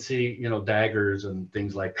 I can see, daggers and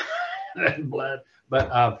things like that and blood.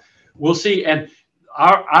 But we'll see. And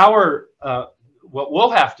our what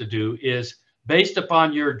we'll have to do is, based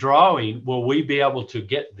upon your drawing, will we be able to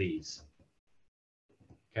get these?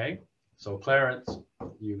 Okay, so Clarence,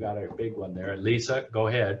 you got a big one there. Lisa, go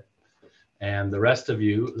ahead. And the rest of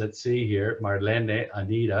you, let's see here, Marlene,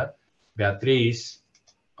 Anita, Beatriz,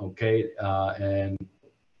 okay, and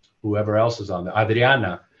whoever else is on there.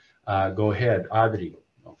 Adriana, go ahead, Adri,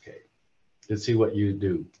 okay. Let's see what you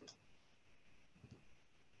do.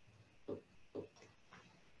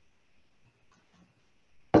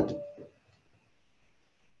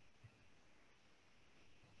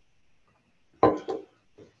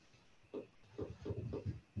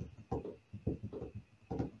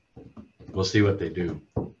 We'll see what they do.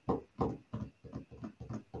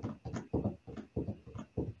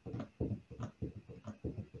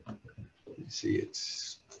 Let's see,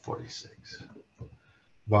 it's 46.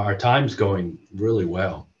 Well, our time's going really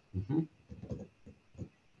well.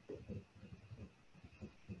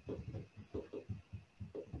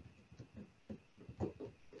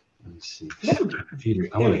 Let's see. I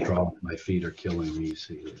want to draw. My feet are killing me.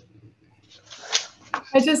 See.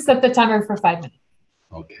 I just set the timer for 5 minutes.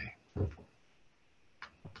 Okay.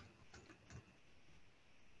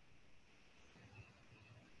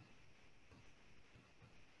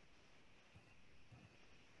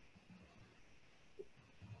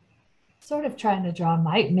 Sort of trying to draw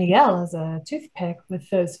Miguel as a toothpick with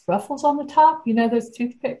those ruffles on the top. You know those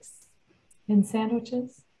toothpicks in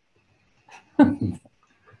sandwiches? Jennifer,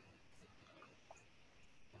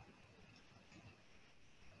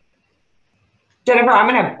 I'm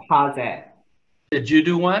going to pause it. Did you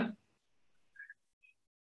do one?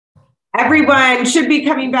 Everyone should be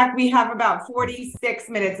coming back. We have about 46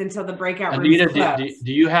 minutes until the breakout room. Anita,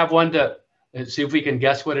 do you have one to see if we can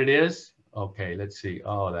guess what it is? Okay, let's see.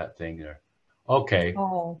 Oh, that thing there. Okay.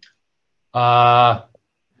 Oh.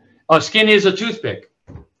 Skinny as a toothpick.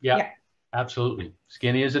 Yeah, absolutely.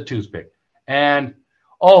 Skinny as a toothpick. And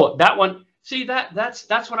that one. See, that's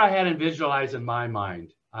what I had in visualize in my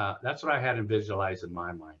mind. That's what I had in visualize in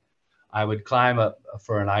my mind. I would climb up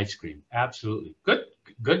for an ice cream. Absolutely.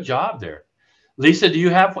 Good job there. Lisa, do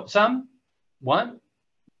you have some? One?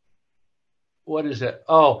 What is it?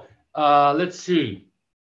 Oh, let's see.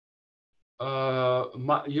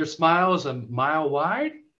 Your smile is a mile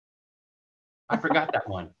wide. I forgot that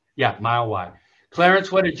one. Yeah, mile wide.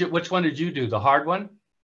 Clarence, which one did you do? The hard one?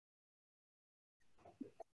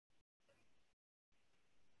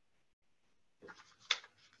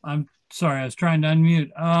 I'm sorry, I was trying to unmute.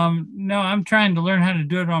 No, I'm trying to learn how to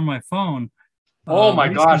do it on my phone. Oh my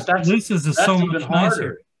gosh, this is so much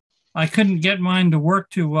nicer. I couldn't get mine to work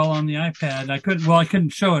too well on the iPad. I couldn't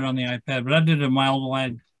show it on the iPad, but I did a mile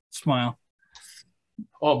wide smile.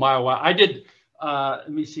 Oh, mile wide. I did.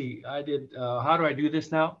 Let me see. I did. How do I do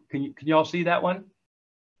this now? Can you all see that one?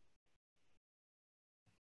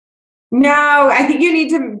 No, I think you need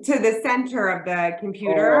to the center of the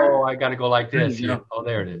computer. Oh, I got to go like this. Yeah. Oh,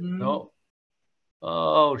 there it is. No.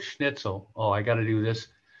 Oh, schnitzel. Oh, I got to do this.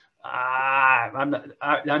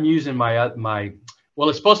 I'm using my. Well,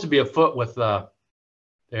 it's supposed to be a foot with. There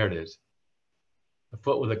it is. A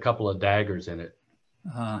foot with a couple of daggers in it.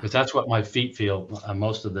 Because that's what my feet feel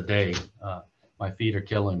most of the day. My feet are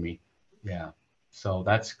killing me. Yeah. So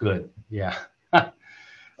that's good. Yeah.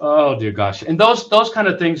 Oh dear gosh. And those kind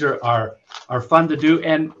of things are fun to do.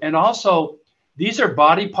 And also these are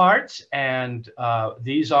body parts, and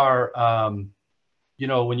these are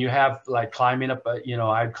when you have like climbing up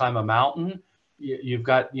I'd climb a mountain, you've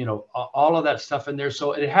got all of that stuff in there.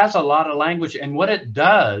 So it has a lot of language, and what it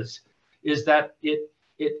does is that it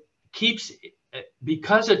keeps,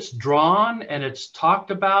 because it's drawn and it's talked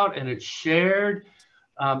about and it's shared.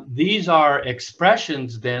 These are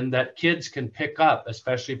expressions then that kids can pick up,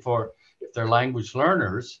 especially if they're language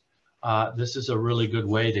learners. This is a really good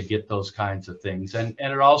way to get those kinds of things. And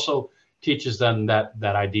it also teaches them that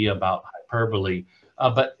idea about hyperbole,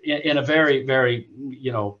 but in a very, very,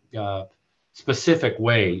 specific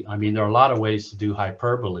way. I mean, there are a lot of ways to do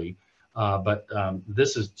hyperbole, but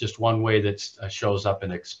this is just one way that shows up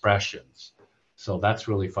in expressions. So that's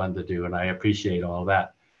really fun to do, and I appreciate all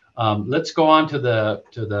that. Let's go on to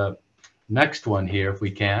the next one here if we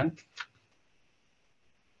can.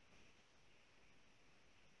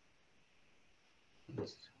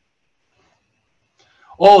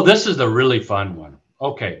 Oh, this is the really fun one.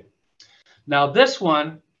 Okay, now this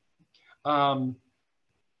one, and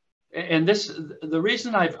the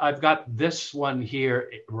reason I've got this one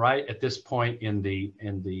here right at this point in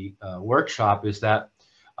the workshop is that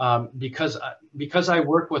because I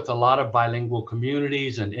work with a lot of bilingual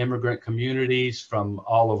communities and immigrant communities from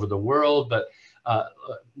all over the world, but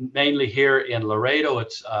mainly here in Laredo,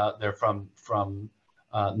 they're from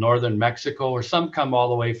northern Mexico, or some come all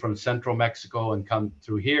the way from central Mexico and come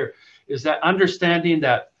through here, is that understanding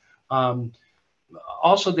that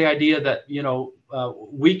also the idea that, you know,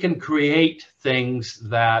 we can create things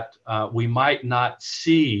that we might not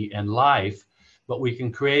see in life, but we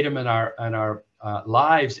can create them in our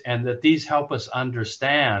lives, and that these help us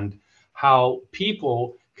understand how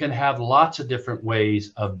people can have lots of different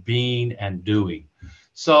ways of being and doing.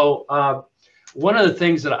 So one of the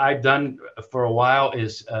things that I've done for a while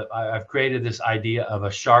is I've created this idea of a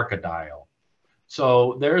sharkadile.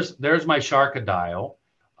 So there's my sharkadile,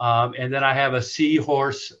 and then I have a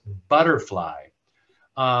seahorse butterfly.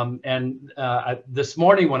 This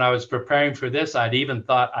morning when I was preparing for this, I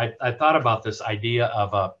thought about this idea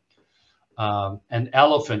of an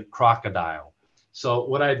elephant crocodile. So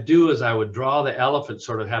what I'd do is I would draw the elephant,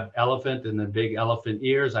 sort of have elephant and then big elephant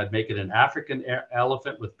ears. I'd make it an African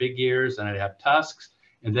elephant with big ears, and I'd have tusks.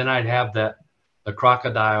 And then I'd have the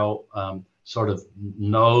crocodile sort of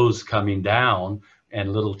nose coming down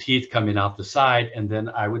and little teeth coming out the side. And then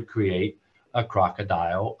I would create a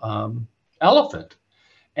crocodile elephant.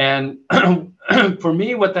 And for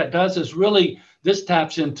me, what that does is really, this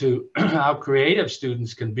taps into how creative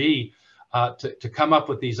students can be to come up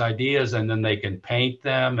with these ideas, and then they can paint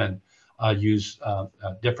them and use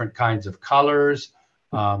different kinds of colors.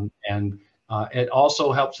 And it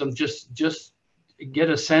also helps them just get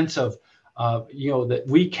a sense of, you know, that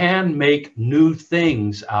we can make new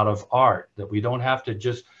things out of art, that we don't have to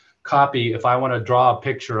just copy. If I want to draw a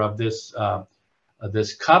picture of this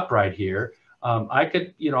cup right here, I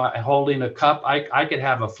could, you know, holding a cup, I could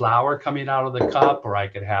have a flower coming out of the cup, or I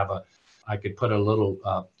could put a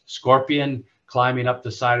little scorpion climbing up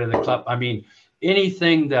the side of the cup. I mean,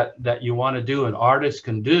 anything that you want to do, an artist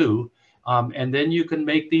can do. And then you can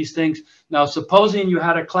make these things. Now, supposing you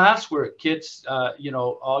had a class where kids, you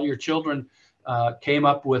know, all your children came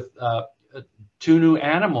up with 2 new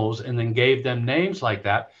animals and then gave them names like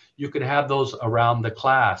that, you could have those around the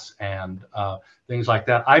class and things like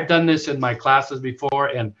that. I've done this in my classes before,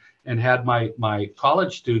 and had my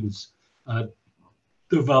college students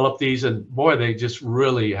develop these, and boy, they just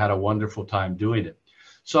really had a wonderful time doing it.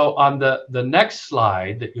 So on the next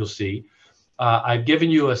slide that you'll see, I've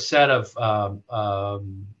given you a set of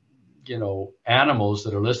you know, animals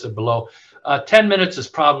that are listed below. 10 minutes is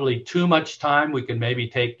probably too much time. We can maybe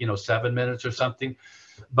take, you know, 7 minutes or something,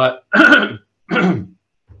 but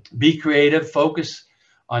be creative, focus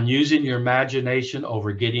on using your imagination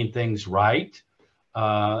over getting things right.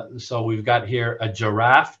 So we've got here a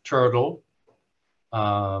giraffe turtle,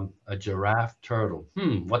 what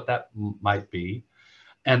that might be,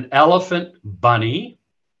 an elephant bunny.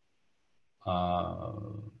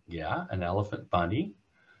 Yeah, an elephant bunny.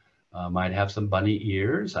 Might have some bunny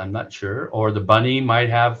ears, I'm not sure. Or the bunny might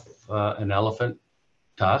have an elephant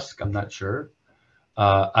tusk, I'm not sure.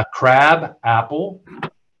 A crab apple,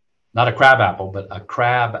 not a crab apple, but a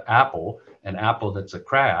crab apple, an apple that's a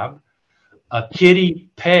crab. A kitty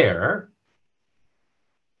pear,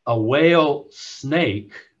 a whale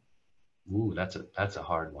snake. Ooh, that's a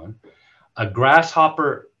hard one. A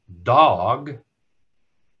grasshopper dog,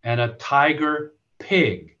 and a tiger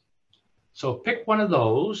pig. So pick one of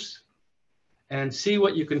those and see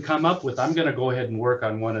what you can come up with. I'm going to go ahead and work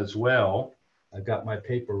on one as well. I've got my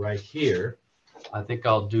paper right here. I think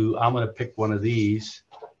I'm going to pick one of these.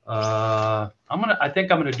 I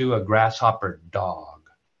think I'm going to do a grasshopper dog.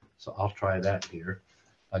 So I'll try that here.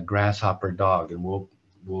 A grasshopper dog, and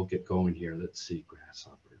we'll get going here. Let's see,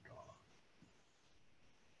 grasshopper dog.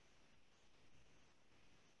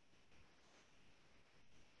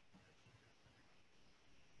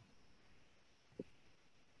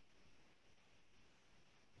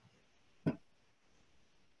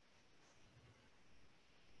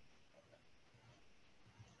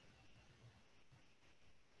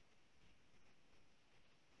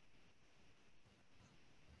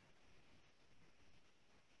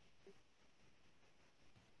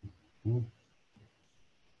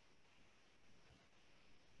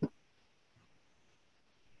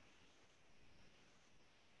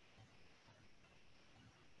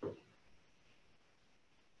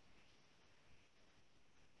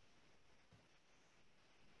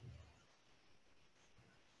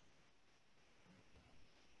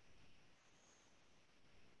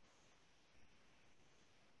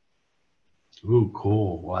 Ooh,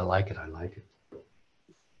 cool. Well, I like it. I like it.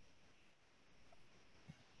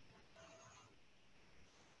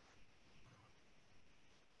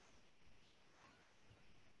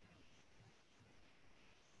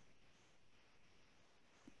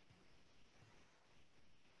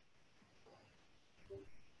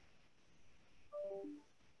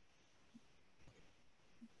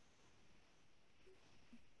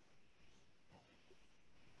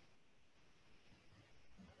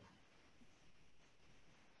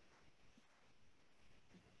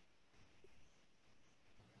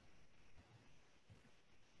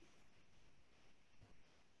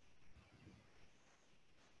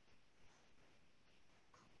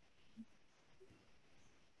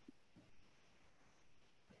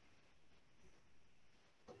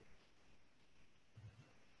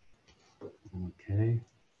 Okay.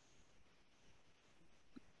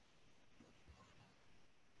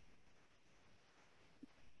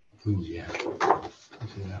 Ooh, yeah.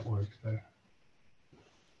 See, that works there.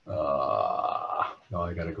 No,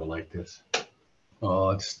 I gotta go like this. Oh,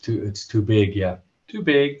 it's too big. Yeah, too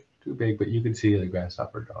big, but you can see the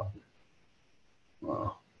grasshopper dog.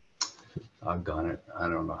 Oh, doggone it. I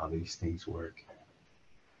don't know how these things work.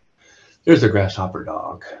 There's a grasshopper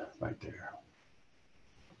dog right there.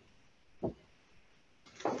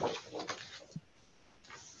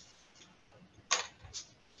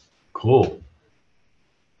 Cool.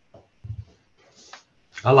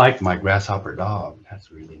 I like my grasshopper dog.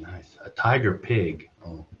 That's really nice. A tiger pig.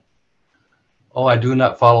 Oh. Oh, I do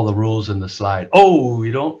not follow the rules in the slide. Oh,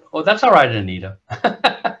 you don't? Oh, that's all right, Anita.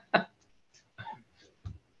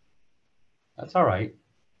 That's all right.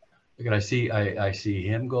 Look at, I see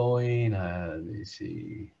him going. Let me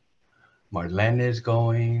see. Marlene is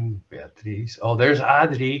going. Beatriz. Oh, there's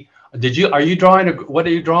Adri. Are you drawing what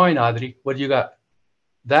are you drawing, Adri? What do you got?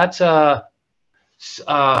 That's a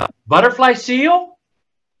butterfly seal?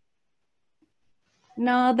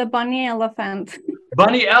 No, the bunny elephant.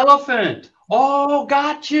 Bunny elephant. Oh,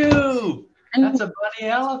 got you. That's a bunny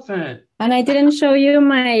elephant. And I didn't show you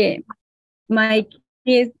my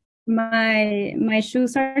kids. My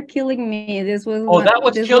shoes are killing me. This was that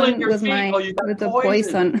was killing your feet. You got with the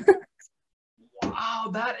poison. Wow,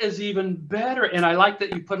 that is even better. And I like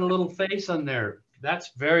that you put a little face on there.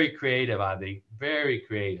 That's very creative, Adi. Very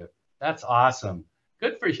creative. That's awesome.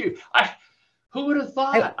 Good for you. Who would have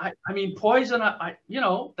thought? I mean, poison.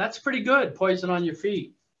 That's pretty good. Poison on your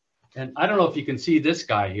feet. And I don't know if you can see this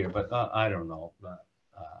guy here, but I don't know. But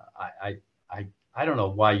I don't know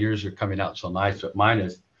why yours are coming out so nice, but mine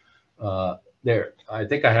is there. I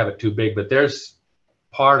think I have it too big, but there's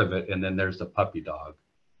part of it, and then there's the puppy dog.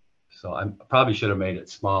 So I probably should have made it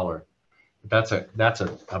smaller. That's a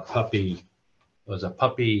puppy. Was a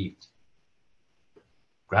puppy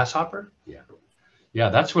grasshopper? Yeah. Yeah,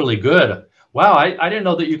 that's really good. Wow, I didn't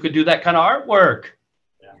know that you could do that kind of artwork.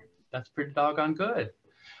 Yeah. That's pretty doggone good.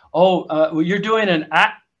 Oh, well, you're doing an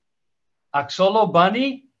axolo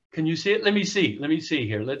bunny. Can you see it? Let me see. Let me see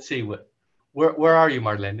here. Let's see where are you,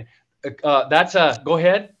 Marlene? That's go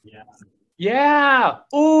ahead. Yeah. Yeah.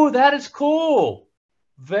 Oh, that is cool.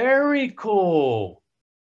 Very cool.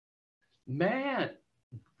 Man,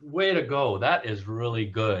 way to go. That is really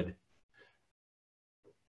good.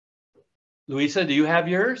 Luisa, do you have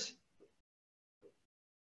yours?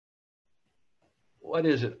 What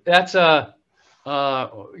is it? That's a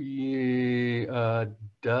duck.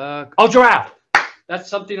 Oh, giraffe. That's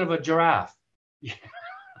something of a giraffe.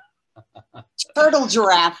 Turtle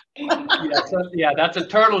giraffe. Yeah, that's a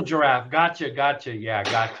turtle giraffe. Gotcha. Yeah,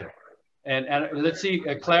 gotcha. And let's see,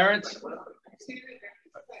 Clarence.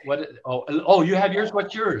 What? Oh, you have yours.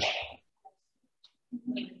 What's yours?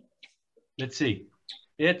 Let's see.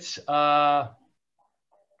 It's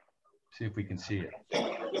see if we can see it.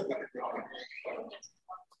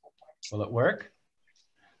 Will it work?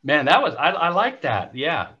 Man, that was I like that.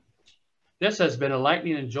 Yeah. This has been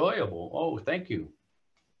enlightening and enjoyable. Oh, thank you.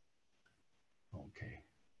 Okay.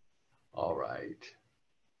 All right.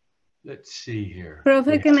 Let's see here.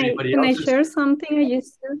 Profe, can I share something I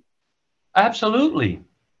used to? Absolutely.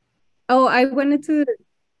 Oh, I wanted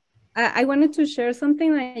to share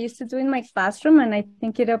something I used to do in my classroom, and I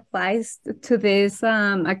think it applies to this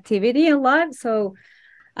activity a lot. So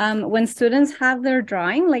when students have their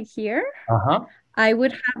drawing like here, I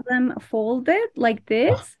would have them fold it like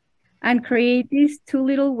this and create these two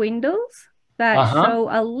little windows that show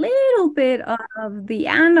a little bit of the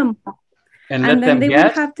animal. And then they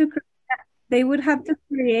would have to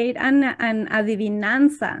create an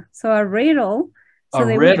adivinanza, so a riddle. So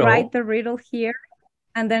they would write the riddle here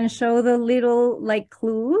and then show the little like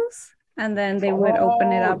clues and then they would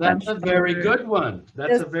open it up. That's a very good one.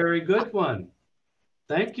 That's a very good one.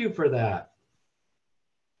 Thank you for that.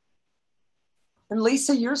 And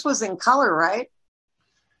Lisa, yours was in color, right?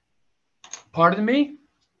 Pardon me?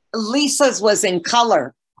 Lisa's was in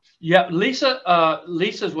color. Yeah,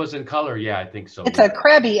 Lisa's was in color. Yeah, I think so. It's a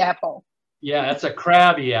crabby apple. Yeah, that's a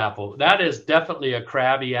crabby apple. That is definitely a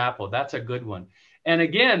crabby apple. That's a good one. And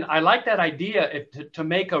again, I like that idea to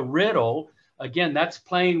make a riddle. Again, that's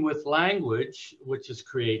playing with language, which is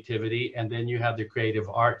creativity. And then you have the creative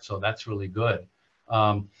art. So that's really good.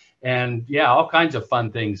 And yeah, all kinds of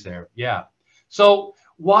fun things there. Yeah. So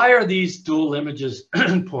why are these dual images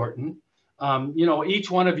important? You know, each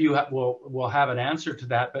one of you will have an answer to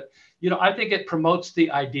that. But, you know, I think it promotes the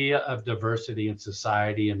idea of diversity in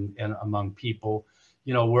society and among people.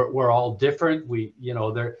 You know, we're all different. You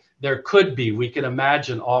know, there could be, we can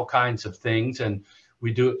imagine all kinds of things, and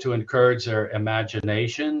we do it to encourage their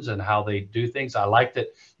imaginations and how they do things. I like that,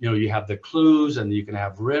 you know, you have the clues and you can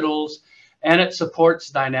have riddles, and it supports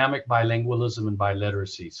dynamic bilingualism and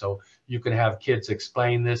biliteracy. So you can have kids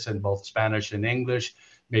explain this in both Spanish and English.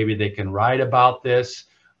 Maybe they can write about this.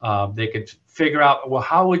 They could figure out, well,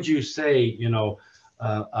 how would you say, you know,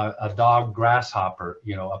 a dog grasshopper,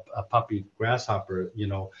 you know, a puppy grasshopper, you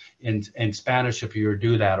know, in Spanish, if you were to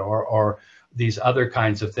do that, or these other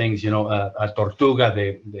kinds of things, you know, a tortuga,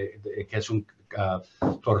 que es un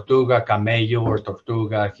tortuga camello or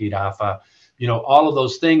tortuga jirafa, you know, all of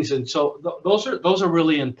those things. And so those are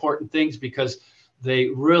really important things because they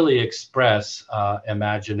really express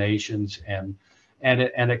imaginations, and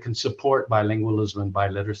it can support bilingualism and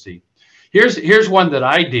biliteracy. Here's one that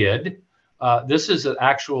I did. This is an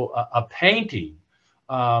actual a painting.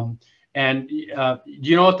 And do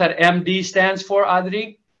you know what that MD stands for,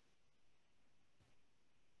 Adri?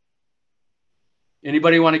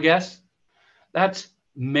 Anybody want to guess? That's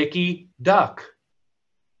Mickey Duck.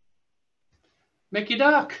 Mickey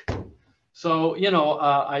Duck. So, you know,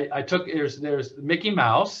 I took, there's Mickey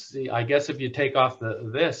Mouse. I guess if you take off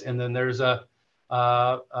this, and then there's a,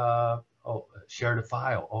 oh, shared a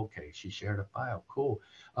file. Okay, she shared a file. Cool.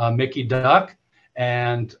 Mickey Duck,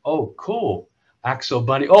 and oh, cool. Axel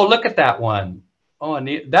Bunny. Oh, look at that one. Oh, and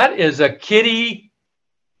that is a kitty.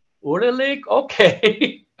 Uralik.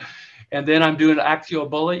 Okay. And then I'm doing Axel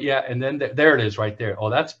Bullet. Yeah, and then there it is right there. Oh,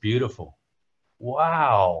 that's beautiful.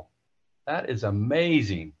 Wow. That is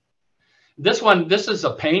amazing. This is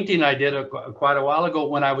a painting I did quite a while ago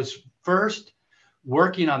when I was first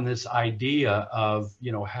working on this idea of,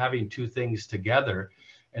 you know, having two things together.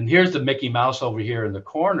 And here's the Mickey Mouse over here in the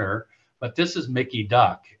corner, but this is Mickey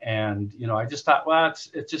Duck. And, you know, I just thought, well,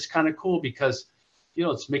 it's just kind of cool because, you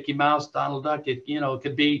know, it's Mickey Mouse, Donald Duck. You know, it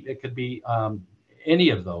could be any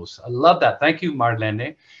of those. I love that. Thank you,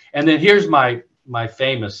 Marlene. And then here's my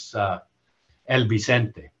famous El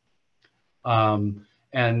Vicente.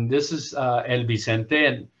 And this is El Vicente.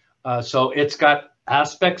 And so it's got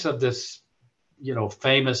aspects of this, you know,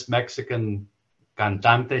 famous Mexican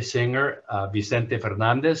cantante singer, Vicente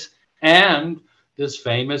Fernandez, and this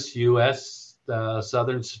famous U.S.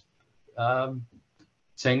 Southern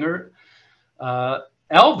singer,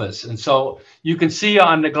 Elvis. And so you can see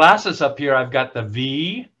on the glasses up here, I've got the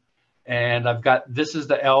V, and I've got, this is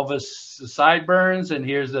the Elvis sideburns, and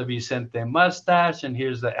here's the Vicente mustache, and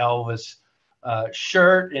here's the Elvis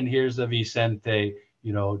shirt, and here's the Vicente,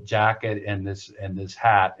 you know, jacket and this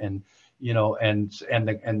hat, and you know, and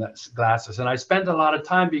the glasses. And I spent a lot of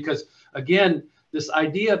time because, again, this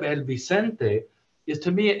idea of El Vicente is,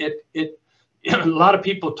 to me, a lot of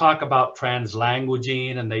people talk about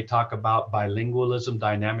translanguaging, and they talk about bilingualism,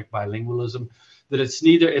 dynamic bilingualism, that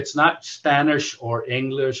it's not Spanish or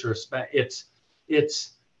English or it's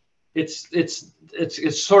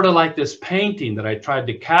sort of like this painting that I tried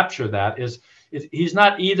to capture. That he's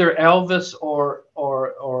not either Elvis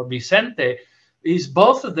or Vicente. He's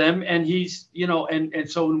both of them, and he's, you know, and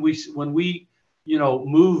so when we you know,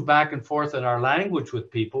 move back and forth in our language with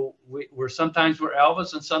people, we're sometimes we're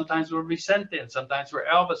Elvis, and sometimes we're Vicente, and sometimes we're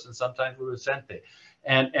Elvis, and sometimes we're Vicente,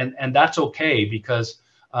 and that's okay, because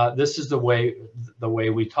this is the way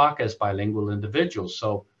we talk as bilingual individuals.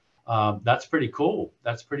 So that's pretty cool.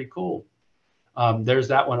 That's pretty cool. There's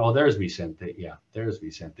that one. Oh, there's Vicente. Yeah, there's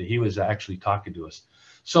Vicente. He was actually talking to us.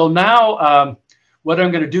 So now what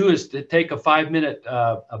I'm going to do is to take a 5-minute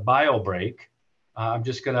bio break. I'm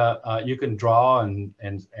just gonna, you can draw and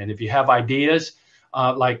if you have ideas,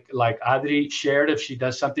 like Adri shared, if she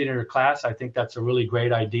does something in her class, I think that's a really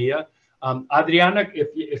great idea. Adriana,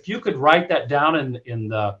 if you could write that down in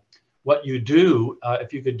the what you do,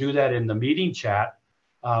 if you could do that in the meeting chat,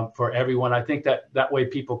 for everyone. I think that way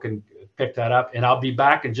people can pick that up, and I'll be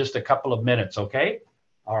back in just a couple of minutes. Okay.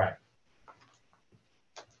 All right.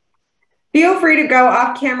 Feel free to go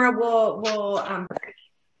off camera.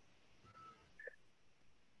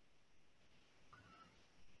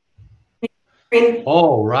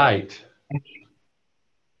 All right.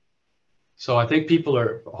 So I think people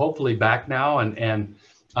are hopefully back now, and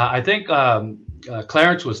I think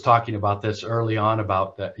Clarence was talking about this early on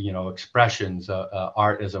about the, expressions,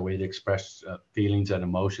 art as a way to express feelings and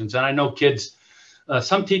emotions. And I know kids,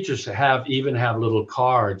 some teachers even have little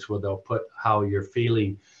cards where they'll put how you're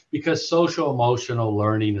feeling, because social emotional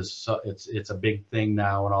learning is it's a big thing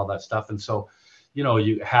now and all that stuff. And so,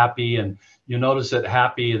 you happy, and you notice that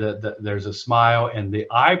happy that there's a smile, and the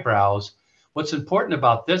eyebrows. What's important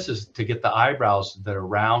about this is to get the eyebrows that are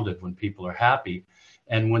rounded when people are happy.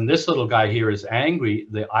 And when this little guy here is angry,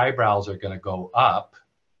 the eyebrows are going to go up,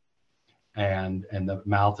 and the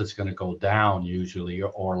mouth is going to go down usually,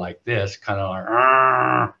 or like this, kind of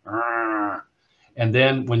like, and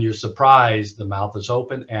then when you're surprised, the mouth is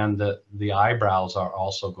open, and the eyebrows are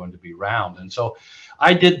also going to be round. And so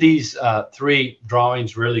I did these 3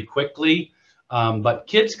 drawings really quickly, but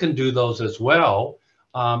kids can do those as well.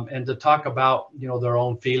 And to talk about, their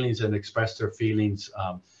own feelings and express their feelings.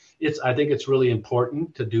 I think it's really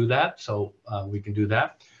important to do that. So we can do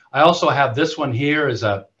that. I also have this one here as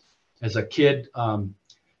a kid.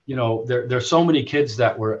 There's so many kids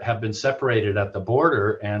that have been separated at the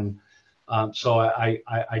border. And so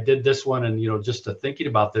I did this one, and, just thinking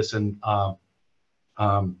about this, and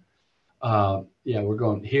yeah, we're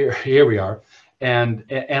going here. Here we are. And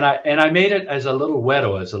I made it as a little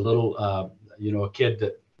widow, as a little, a kid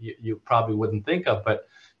that you probably wouldn't think of, but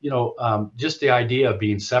just the idea of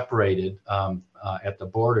being separated at the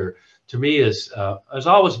border, to me, has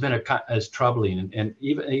always been as troubling. And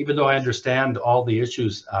even though I understand all the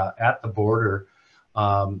issues at the border,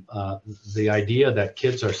 the idea that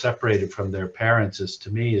kids are separated from their parents to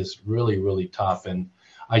me is really, really tough. And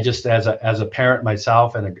I just, as a parent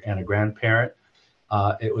myself and a grandparent,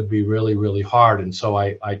 it would be really, really hard. And so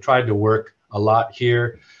I tried to work a lot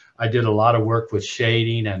here. I did a lot of work with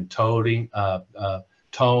shading and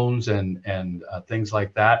tones and things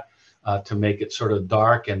like that to make it sort of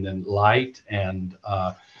dark and then light. And,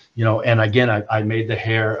 and again, I made the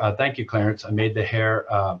hair, thank you, Clarence. I made the hair,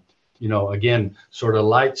 again, sort of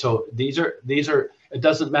light. So these are, it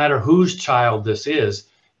doesn't matter whose child this is,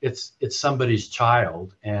 it's somebody's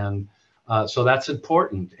child. And so that's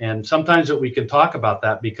important. And sometimes that we can talk about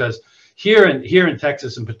that, because here in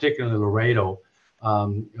Texas, and particularly Laredo,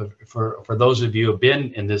 for those of you who have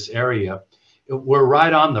been in this area, we're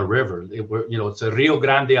right on the river. It's a Rio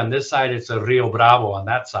Grande on this side, it's a Rio Bravo on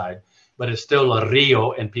that side, but it's still a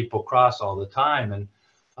Rio, and people cross all the time. And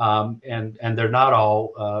they're not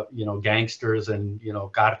all gangsters and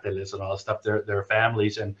carteles and all that stuff. They're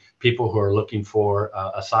families and people who are looking for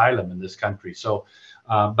asylum in this country. So,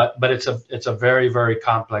 but it's a very, very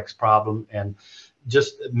complex problem. And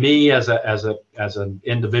just me as an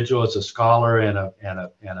individual, as a scholar and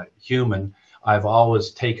a human, I've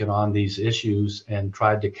always taken on these issues and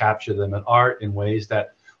tried to capture them in art in ways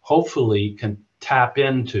that hopefully can tap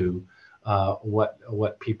into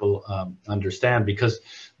what people understand. Because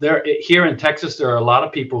here in Texas, there are a lot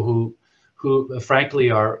of people who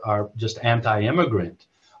frankly are just anti-immigrant,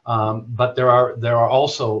 but there are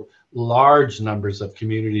also large numbers of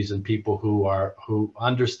communities and people who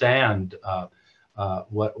understand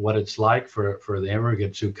what it's like for the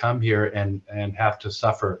immigrants who come here and have to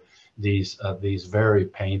suffer these very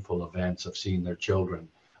painful events of seeing their children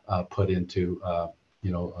put into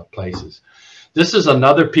places. This is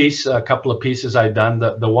another piece, a couple of pieces I've done.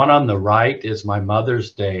 The one on the right is my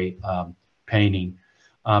Mother's Day painting.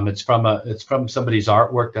 It's from somebody's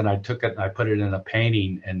artwork, and I took it and I put it in a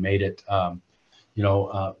painting and made it the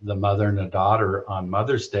mother and the daughter on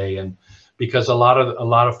Mother's Day. And because a lot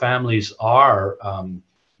of families are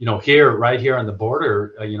right here on the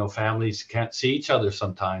border, families can't see each other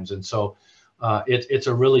sometimes. And so it's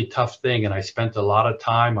a really tough thing. And I spent a lot of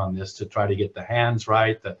time on this to try to get the hands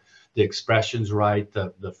right, the expressions right,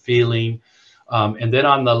 the feeling. And then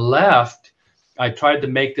on the left, I tried to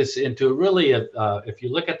make this into really, if you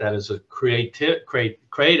look at that as a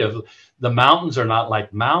creative, the mountains are not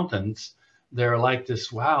like mountains. They're like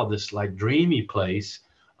this like dreamy place.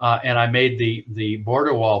 And I made the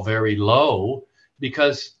border wall very low,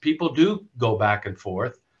 because people do go back and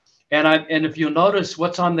forth. And if you notice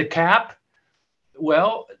what's on the cap,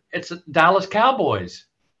 well, it's Dallas Cowboys,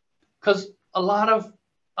 because a lot of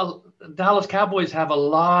Dallas Cowboys have a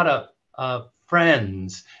lot of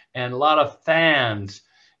friends and a lot of fans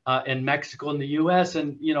in Mexico and the U.S.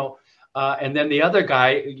 And, and then the other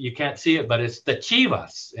guy, you can't see it, but it's the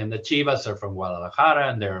Chivas, and the Chivas are from Guadalajara,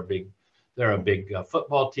 and they're a big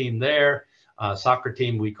football team there, soccer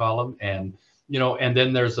team we call them, and and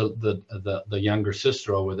then there's the younger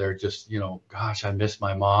sister over there, just gosh, I miss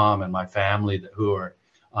my mom and my family who are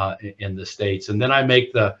in the States. And then I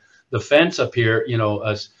make the fence up here,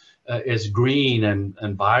 as green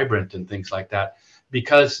and vibrant and things like that,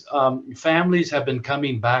 because families have been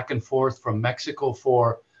coming back and forth from Mexico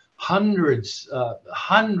for hundreds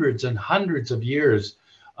and hundreds of years,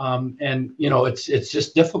 and it's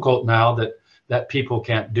just difficult now that people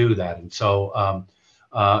can't do that. And so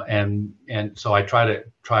and so I try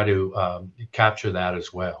to capture that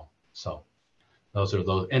as well. So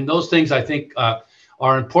those things I think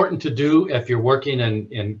are important to do if you're working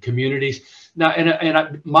in communities. Now,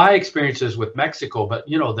 my experiences with Mexico, but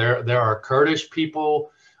there are Kurdish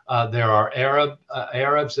people, there are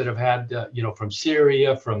Arabs that have had from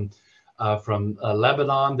Syria, from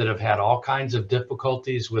Lebanon, that have had all kinds of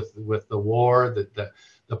difficulties with the war,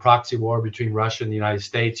 the proxy war between Russia and the United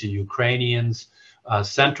States, the Ukrainians,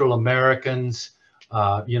 Central Americans,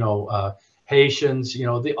 Haitians,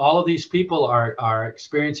 all of these people are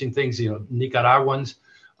experiencing things, Nicaraguans,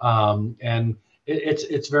 and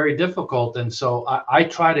it's very difficult. And so I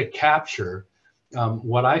try to capture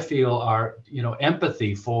what I feel are,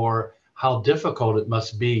 empathy for how difficult it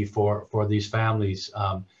must be for these families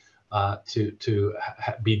to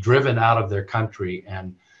be driven out of their country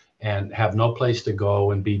and have no place to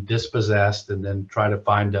go and be dispossessed and then try to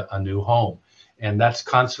find a new home. And that's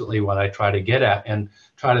constantly what I try to get at and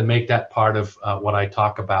try to make that part of what I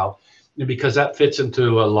talk about, because that fits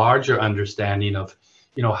into a larger understanding of,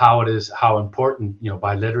 how important,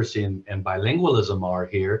 biliteracy and bilingualism are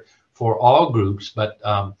here for all groups, but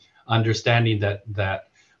understanding that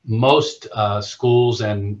most schools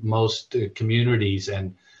and most communities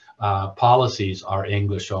and policies are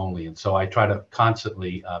English only. And so I try to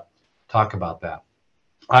constantly talk about that.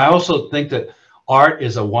 I also think that art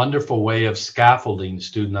is a wonderful way of scaffolding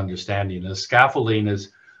student understanding. And scaffolding is,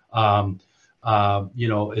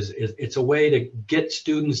 it's a way to get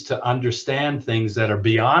students to understand things that are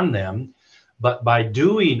beyond them, but by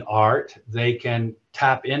doing art, they can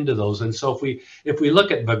tap into those. And so if we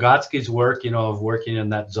look at Vygotsky's work, of working in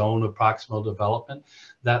that zone of proximal development,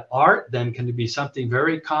 that art then can be something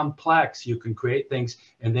very complex. You can create things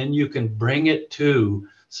and then you can bring it to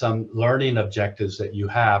some learning objectives that you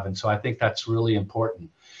have. And so I think that's really important.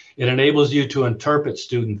 It enables you to interpret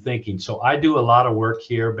student thinking. So I do a lot of work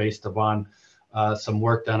here based upon some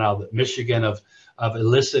work done out of Michigan of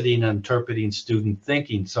eliciting and interpreting student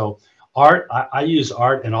thinking. So art, I use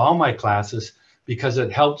art in all my classes because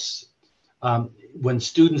it helps when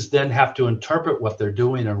students then have to interpret what they're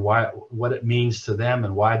doing and what it means to them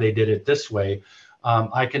and why they did it this way.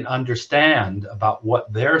 I can understand about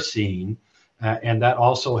what they're seeing, and that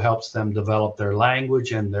also helps them develop their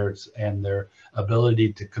language and their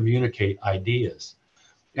ability to communicate ideas.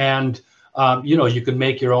 And you can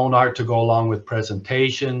make your own art to go along with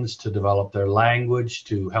presentations, to develop their language,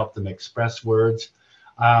 to help them express words.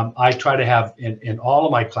 I try to have in all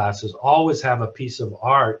of my classes always have a piece of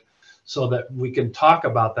art so that we can talk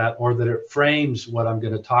about that, or that it frames what I'm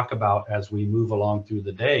going to talk about as we move along through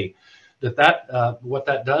the day. What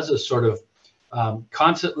that does is sort of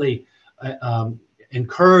constantly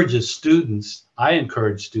encourages students. I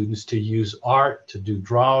encourage students to use art, to do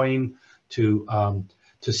drawing, to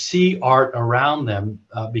see art around them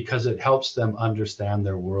because it helps them understand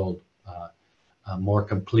their world more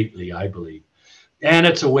completely, I believe. And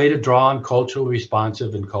it's a way to draw on culturally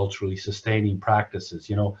responsive and culturally sustaining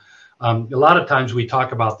practices. A lot of times we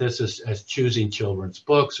talk about this as choosing children's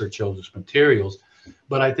books or children's materials,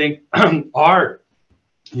 but I think art,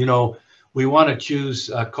 we want to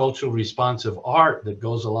choose culturally responsive art that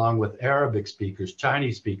goes along with Arabic speakers,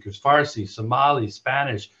 Chinese speakers, Farsi, Somali,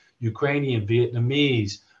 Spanish, Ukrainian,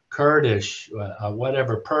 Vietnamese, Kurdish,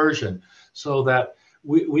 whatever, Persian, so that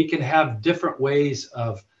we can have different ways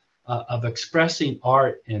of expressing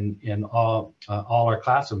art in all our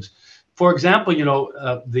classrooms. For example,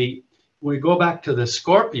 we go back to the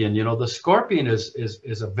scorpion. The scorpion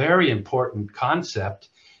is a very important concept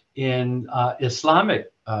in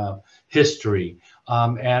Islamic history,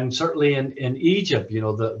 and certainly in Egypt.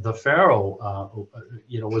 The pharaoh,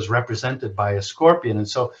 was represented by a scorpion, and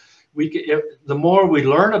so the more we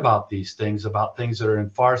learn about these things, about things that are in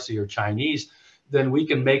Farsi or Chinese, then we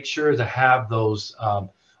can make sure to have those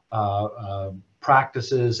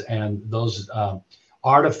practices and those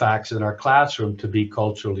artifacts in our classroom to be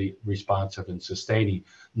culturally responsive and sustaining,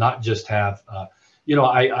 not just have, you know,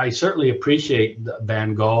 I certainly appreciate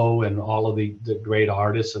Van Gogh and all of the great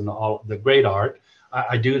artists and all the great art.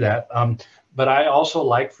 I do that. But I also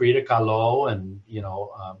like Frida Kahlo, and, you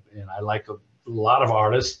know, and I like a lot of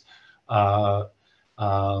artists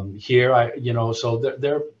here. You know, so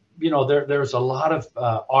there's a lot of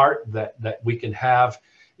art that we can have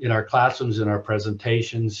in our classrooms, in our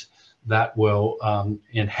presentations, that will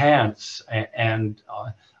enhance and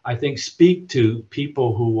I think speak to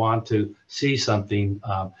people who want to see something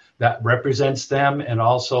that represents them, and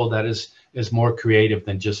also that is more creative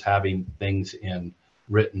than just having things in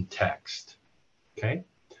written text. Okay,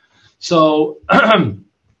 so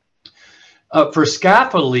for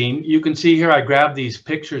scaffolding, you can see here I grabbed these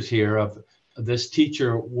pictures here of this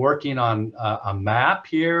teacher working on a map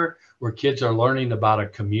here where kids are learning about a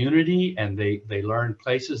community, and they learn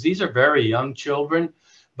places. These are very young children,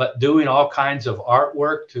 but doing all kinds of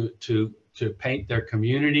artwork to paint their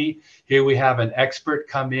community. Here we have an expert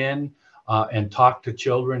come in and talk to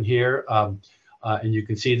children here. And you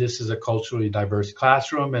can see this is a culturally diverse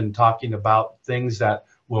classroom and talking about things that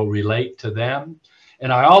will relate to them.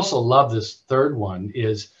 And I also love this third one,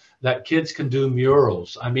 is that kids can do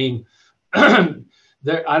murals. I mean, I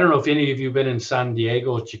don't know if any of you have been in San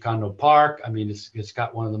Diego, Chicano Park. I mean, it's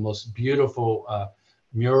got one of the most beautiful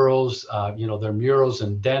murals. You know, there are murals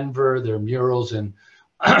in Denver, there are murals in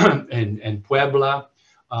Puebla,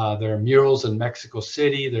 there are murals in Mexico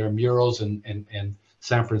City, there are murals in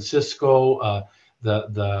San Francisco,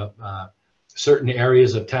 the certain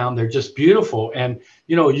areas of town. They're just beautiful, and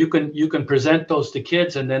you know, you can present those to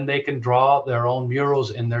kids, and then they can draw their own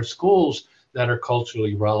murals in their schools that are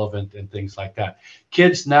culturally relevant and things like that.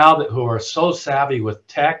 Kids now who are so savvy with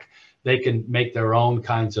tech, they can make their own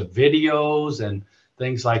kinds of videos and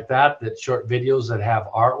things like that, short videos that have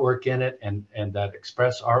artwork in it and that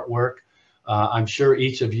express artwork. I'm sure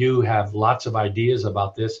each of you have lots of ideas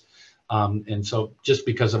about this. And so just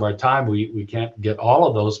because of our time, we can't get all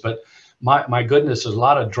of those, but my goodness, there's a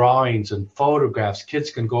lot of drawings and photographs.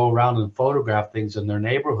 Kids can go around and photograph things in their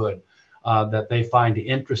neighborhood that they find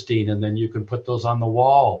interesting, and then you can put those on the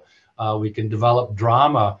wall. We can develop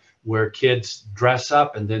drama where kids dress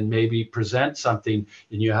up and then maybe present something,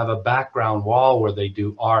 and you have a background wall where they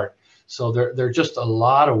do art. So there are just a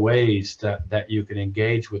lot of ways that you can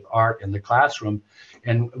engage with art in the classroom.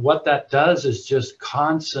 And what that does is just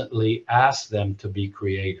constantly ask them to be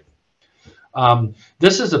creative.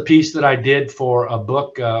 This is a piece that I did for a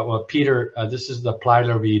book, well, Peter, this is the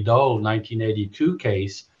Plyler v. Doe 1982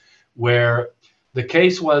 case, where the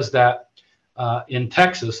case was that in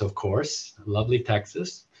Texas, of course, lovely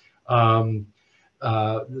Texas, Plyler,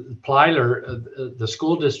 the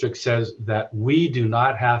school district says that we do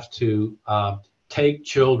not have to take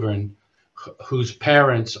children whose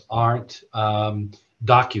parents aren't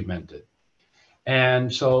documented.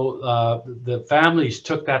 And so the families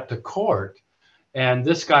took that to court. And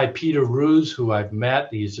this guy, Peter Ruse, who I've met,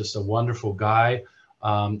 he's just a wonderful guy.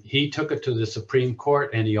 He took it to the Supreme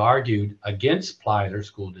Court and he argued against Plyler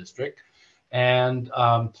School District. And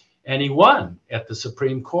he won at the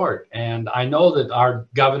Supreme Court. And I know that our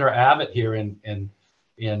Governor Abbott here in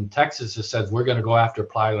Texas has said we're going to go after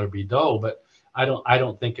Plyler v. Doe, but I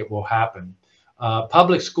don't think it will happen.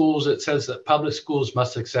 Public schools, it says that public schools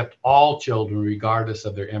must accept all children regardless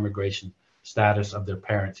of their immigration status of their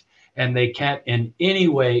parents. And they can't in any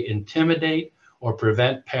way intimidate or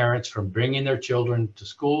prevent parents from bringing their children to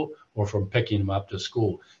school or from picking them up to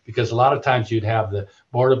school. Because a lot of times you'd have the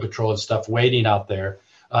Border Patrol and stuff waiting out there.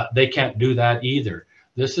 They can't do that either.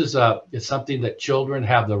 This is it's something that children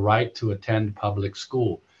have the right to attend public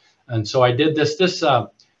school. And so I did this,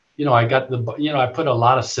 you know, I got the, you know, I put a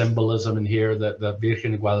lot of symbolism in here that the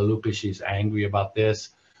Virgen de Guadalupe, she's angry about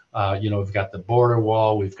this. You know, we've got the border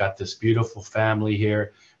wall. We've got this beautiful family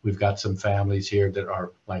here. We've got some families here that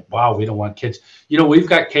are like, wow, we don't want kids. You know, we've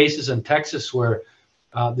got cases in Texas where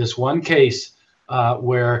this one case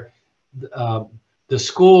where the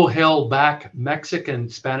school held back Mexican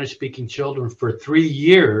Spanish-speaking children for 3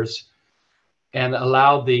 years and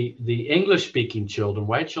allowed the English-speaking children,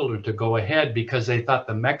 white children, to go ahead because they thought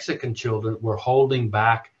the Mexican children were holding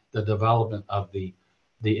back the development of the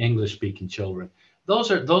English-speaking children. Those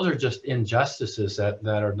are just injustices that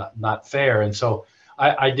are not fair. And so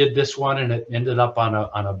I did this one, and it ended up on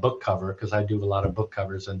a book cover because I do a lot of book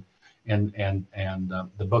covers, and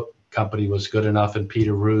the book company was good enough, and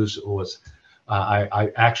Peter Ruse was.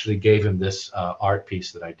 I actually gave him this art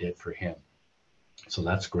piece that I did for him, so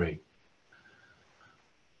that's great.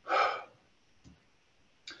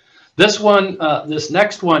 This one, this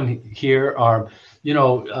next one here are, you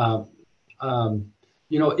know,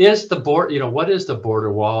 you know, is the border, you know, what is the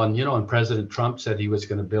border wall? And, you know, and President Trump said he was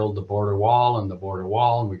going to build the border wall, and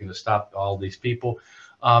we're going to stop all these people.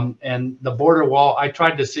 And the border wall, I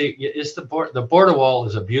tried to see, is the border wall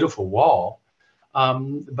is a beautiful wall,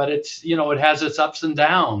 but it's, you know, it has its ups and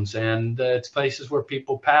downs, and it's places where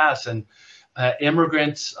people pass, and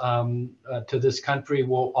immigrants to this country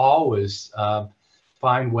will always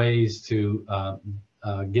find ways to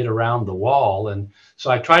get around the wall. And so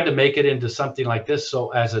I tried to make it into something like this, so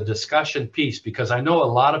as a discussion piece, because I know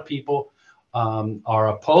a lot of people are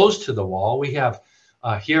opposed to the wall. We have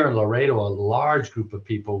here in Laredo a large group of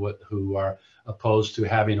people who are opposed to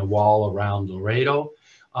having a wall around Laredo.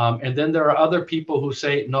 And then there are other people who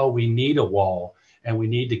say, no, we need a wall and we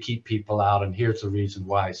need to keep people out, and here's the reason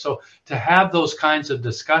why. So to have those kinds of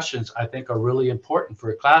discussions, I think, are really important for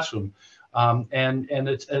a classroom. And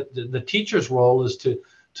it's the teacher's role is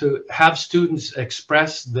to have students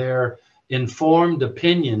express their informed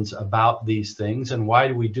opinions about these things and why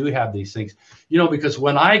do we do have these things. You know, because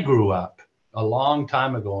when I grew up a long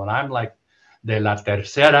time ago, and I'm like de la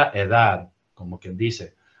tercera edad, como quien dice,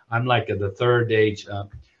 I'm like at the third age.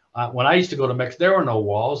 When I used to go to Mexico, there were no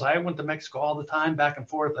walls. I went to Mexico all the time, back and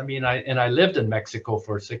forth. I mean, I lived in Mexico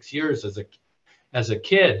for 6 years as a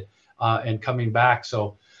kid, and coming back.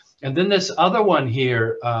 So. And then this other one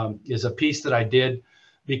here is a piece that I did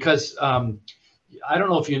because I don't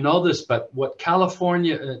know if you know this, but what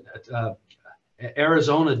California,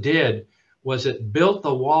 Arizona did was it built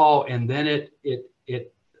the wall, and then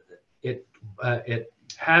it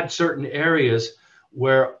had certain areas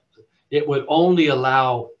where it would only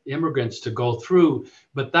allow immigrants to go through,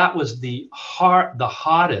 but that was the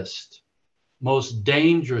hottest, most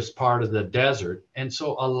dangerous part of the desert, and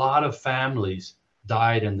so a lot of families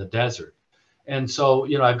died in the desert. And so,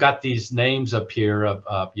 you know, I've got these names up here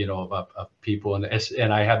of you know, of people,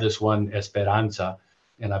 and I have this one, Esperanza,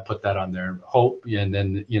 and I put that on there, hope. And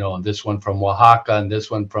then, you know, this one from Oaxaca, and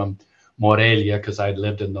this one from Morelia, because I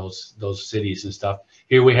lived in those cities and stuff.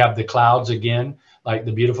 Here we have the clouds again, like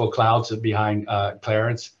the beautiful clouds behind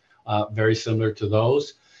Clarence, very similar to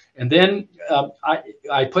those. And then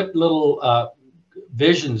I put little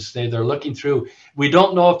visions they're looking through. We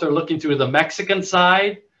don't know if they're looking through the Mexican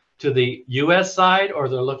side to the US side, or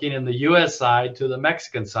they're looking in the US side to the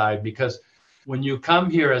Mexican side, because when you come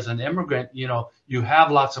here as an immigrant, you know, you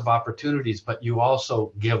have lots of opportunities, but you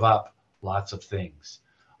also give up lots of things.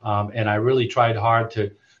 And I really tried hard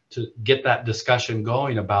to get that discussion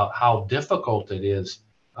going about how difficult it is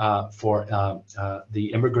for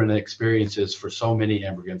the immigrant experiences for so many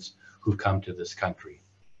immigrants who come to this country.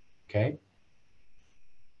 Okay.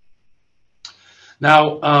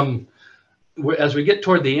 Now, as we get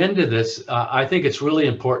toward the end of this, I think it's really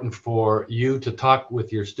important for you to talk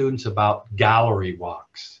with your students about gallery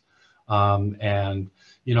walks. And,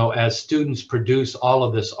 you know, as students produce all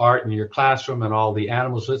of this art in your classroom and all the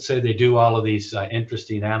animals, let's say they do all of these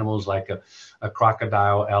interesting animals like a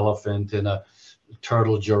crocodile, elephant, and a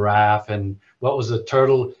turtle, giraffe. And what was a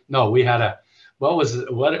turtle? No, we had a,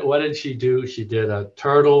 what did she do? She did a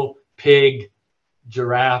turtle, pig,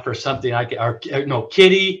 giraffe, or something. No,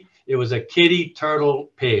 kitty. It was a kitty,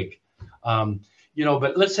 turtle, pig. You know,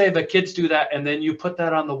 but let's say the kids do that, and then you put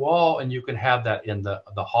that on the wall, and you can have that in the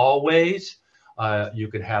hallways. You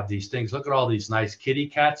could have these things. Look at all these nice kitty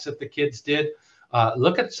cats that the kids did.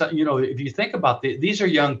 Look at, you know, if you think about these are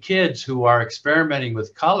young kids who are experimenting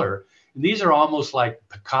with color. And these are almost like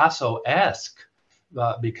Picasso-esque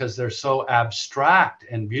because they're so abstract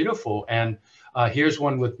and beautiful. And here's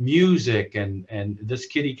one with music, and this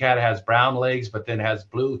kitty cat has brown legs, but then has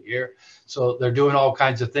blue here. So they're doing all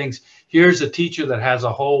kinds of things. Here's a teacher that has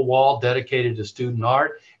a whole wall dedicated to student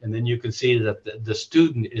art. And then you can see that the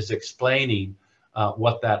student is explaining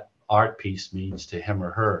what that art piece means to him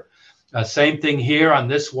or her. Same thing here on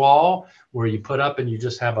this wall, where you put up and you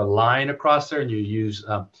just have a line across there, and you use,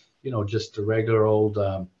 you know, just a regular old,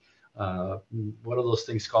 what are those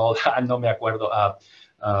things called? No me acuerdo.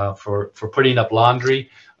 For putting up laundry,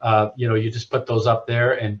 you know, you just put those up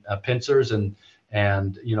there, and pincers, and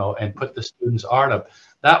you know, and put the students' art up.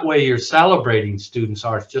 That way, you're celebrating students'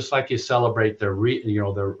 art, just like you celebrate their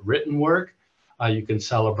their written work. You can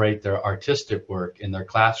celebrate their artistic work in their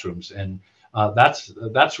classrooms, and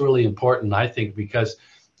that's really important, I think, because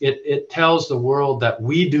it tells the world that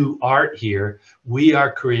we do art here. We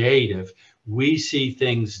are creative. We see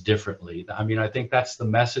things differently. I mean, I think that's the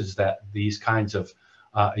message that these kinds of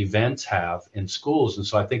events have in schools. And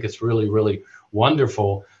so I think it's really, really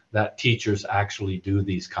wonderful that teachers actually do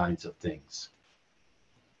these kinds of things.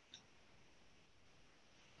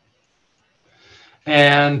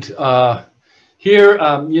 And Here,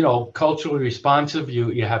 you know, culturally responsive,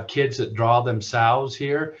 you have kids that draw themselves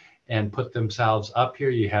here and put themselves up here.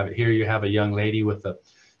 You have a young lady with a,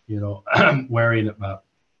 you know, wearing a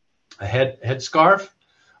headscarf.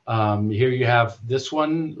 Here you have this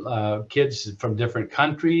one, kids from different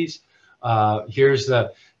countries.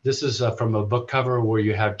 This is from a book cover where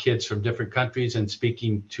you have kids from different countries and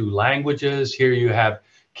speaking two languages. Here you have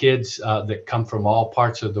kids that come from all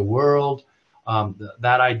parts of the world.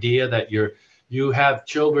 That idea that you have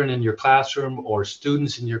children in your classroom or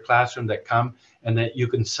students in your classroom that come and that you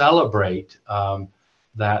can celebrate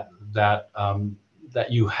that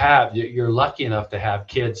you're lucky enough to have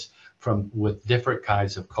kids with different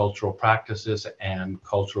kinds of cultural practices and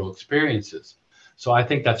cultural experiences. So I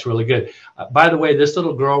think that's really good. By the way, this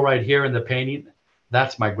little girl right here in the painting,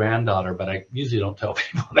 that's my granddaughter, but I usually don't tell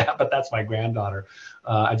people that, but that's my granddaughter.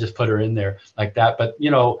 I just put her in there like that. But, you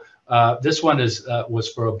know, this one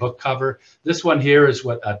was for a book cover. This one here is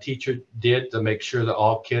what a teacher did to make sure that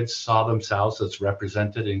all kids saw themselves as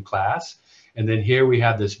represented in class. And then here we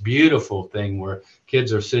have this beautiful thing where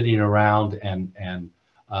kids are sitting around and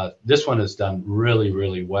this one is done really,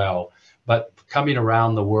 really well. But coming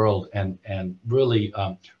around the world and really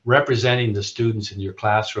representing the students in your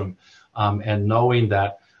classroom and knowing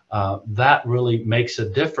that that really makes a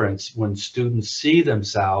difference when students see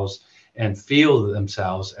themselves and feel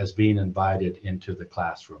themselves as being invited into the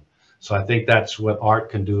classroom. So I think that's what art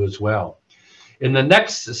can do as well. In the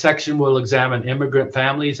next section, we'll examine immigrant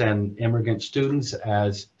families and immigrant students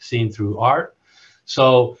as seen through art.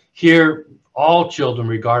 So here, all children,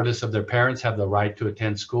 regardless of their parents, have the right to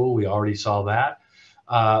attend school. We already saw that.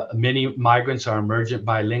 Many migrants are emergent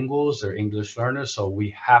bilinguals, they're English learners, so we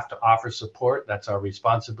have to offer support. That's our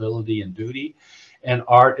responsibility and duty. And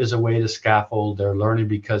art is a way to scaffold their learning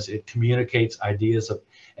because it communicates ideas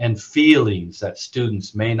and feelings that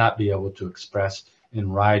students may not be able to express in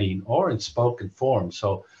writing or in spoken form.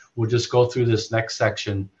 So we'll just go through this next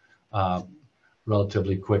section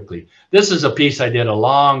relatively quickly. This is a piece I did a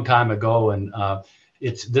long time ago, and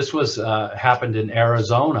this was happened in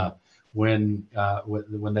Arizona when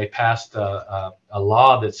they passed a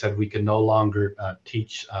law that said we can no longer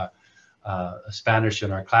teach Spanish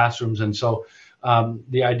in our classrooms. And so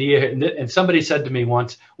the idea, and somebody said to me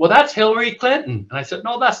once, well, that's Hillary Clinton. And I said,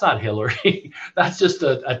 no, that's not Hillary. That's just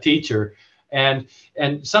a teacher. And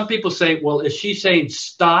some people say, well, is she saying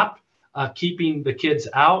stop keeping the kids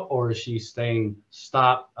out, or is she saying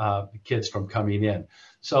stop the kids from coming in?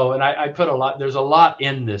 So, and I put there's a lot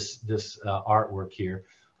in this artwork here.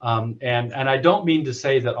 And I don't mean to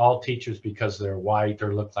say that all teachers, because they're white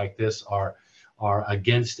or look like this, are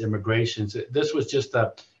against immigration. This was just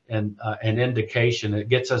an indication. It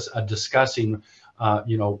gets us discussing,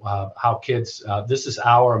 how kids, this is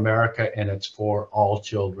our America and it's for all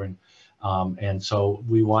children. And so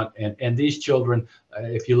we want, and these children,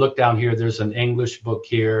 if you look down here, there's an English book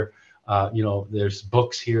here, there's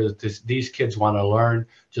books here that these kids want to learn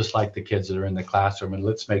just like the kids that are in the classroom. And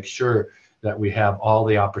let's make sure that we have all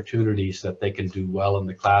the opportunities that they can do well in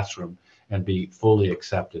the classroom and be fully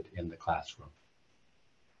accepted in the classroom,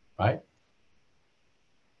 right?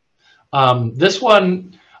 This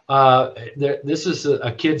one, this is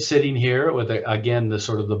a kid sitting here with, again, the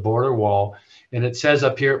sort of the border wall. And it says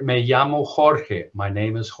up here, me llamo Jorge. My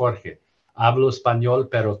name is Jorge. Hablo español,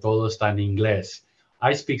 pero todo está en inglés.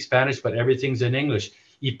 I speak Spanish, but everything's in English.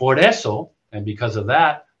 Y por eso, and because of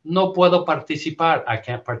that, no puedo participar. I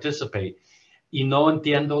can't participate. Y no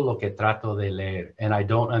entiendo lo que trato de leer. And I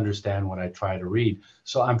don't understand what I try to read.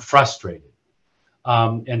 So I'm frustrated.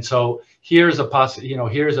 And so here's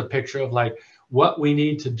here's a picture of like what we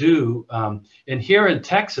need to do. And here in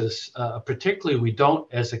Texas, particularly, we don't,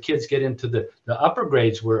 as the kids get into the upper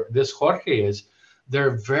grades where this Jorge is,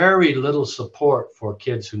 there's very little support for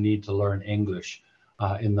kids who need to learn English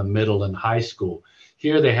in the middle and high school.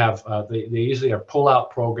 Here they have, they usually are pull-out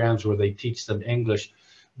programs where they teach them English,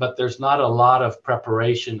 but there's not a lot of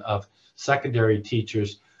preparation of secondary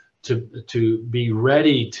teachers to be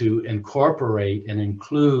ready to incorporate and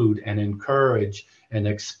include and encourage and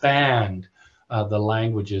expand the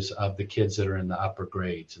languages of the kids that are in the upper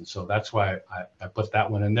grades. And so that's why I put that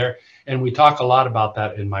one in there. And we talk a lot about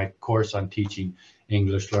that in my course on teaching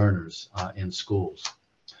English learners in schools.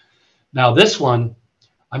 Now this one,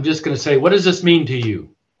 I'm just going to say, what does this mean to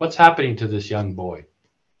you? What's happening to this young boy?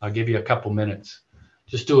 I'll give you a couple minutes.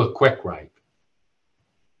 Just do a quick write.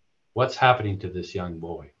 What's happening to this young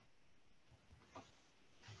boy?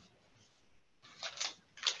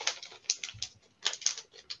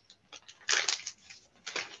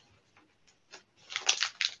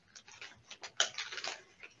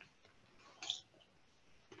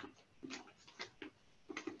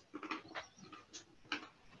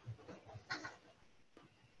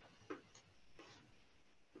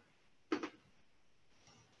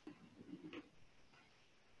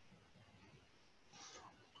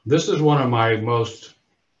 This is one of my most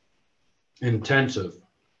intensive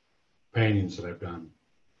paintings that I've done.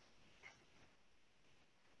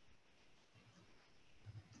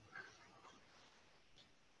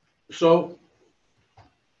 So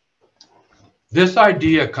this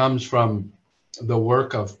idea comes from the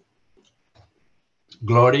work of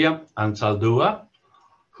Gloria Ansaldúa,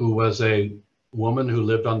 who was a woman who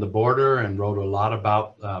lived on the border and wrote a lot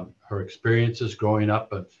about her experiences growing up,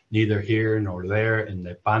 but neither here nor there in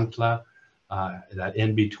Nepantla, that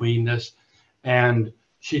in-betweenness. And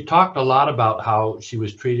she talked a lot about how she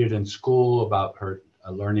was treated in school, about her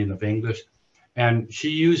learning of English. And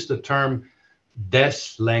she used the term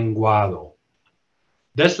deslenguado.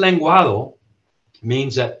 Deslenguado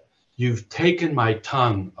means that you've taken my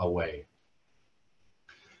tongue away.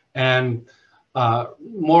 And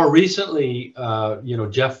more recently, you know,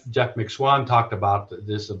 Jeff McSwan talked about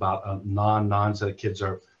this, about non-nons, that kids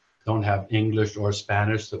don't have English or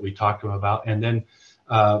Spanish, that we talked to him about. And then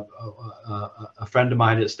a friend of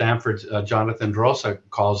mine at Stanford, Jonathan Rosa,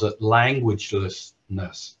 calls it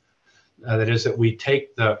languagelessness. That is, that we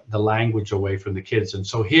take the language away from the kids. And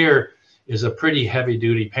so here is a pretty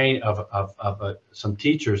heavy-duty paint of some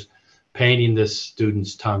teachers painting this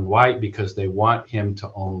student's tongue white because they want him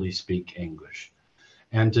to only speak English.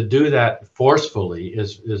 And to do that forcefully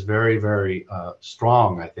is very, very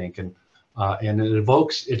strong, I think. And it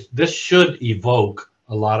evokes, this should evoke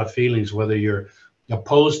a lot of feelings, whether you're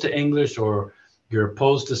opposed to English or you're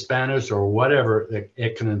opposed to Spanish or whatever.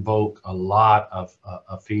 It can invoke a lot of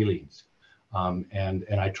feelings. And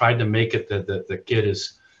I tried to make it that the kid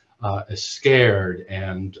is scared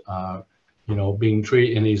and you know, being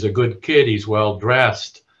treated, and he's a good kid, he's well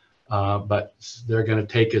dressed, but they're going to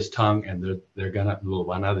take his tongue and they're going to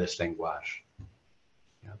van a deslenguar.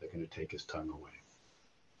 Yeah, they're going to take his tongue away.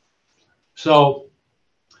 So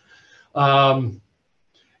and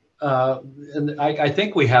I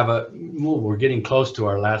think we have we're getting close to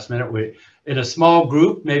our last minute. In a small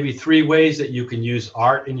group, maybe 3 ways that you can use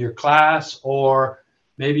art in your class, or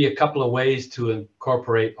maybe a couple of ways to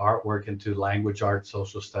incorporate artwork into language arts,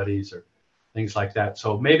 social studies, or things like that.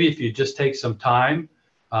 So maybe if you just take some time,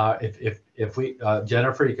 if we,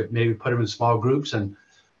 Jennifer, you could maybe put them in small groups, and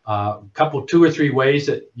couple 2 or 3 ways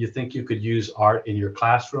that you think you could use art in your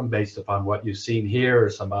classroom based upon what you've seen here or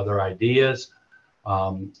some other ideas,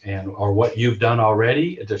 or what you've done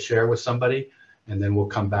already to share with somebody. And then we'll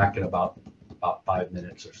come back in about 5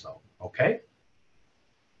 minutes or so. Okay?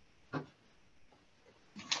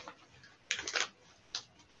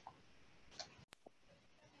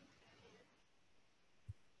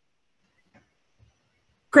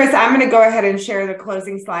 Chris, I'm going to go ahead and share the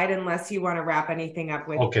closing slide unless you want to wrap anything up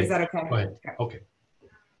with. Okay. Is that okay? Go ahead. Okay.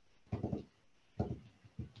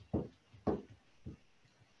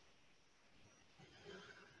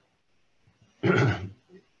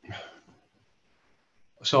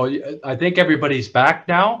 So I think everybody's back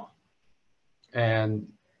now, and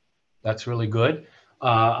that's really good.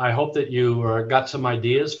 I hope that you got some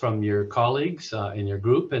ideas from your colleagues in your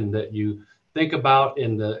group, and that you think about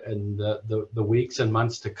in the weeks and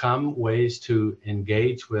months to come ways to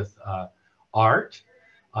engage with art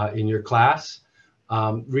in your class.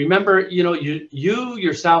 Remember, you know, you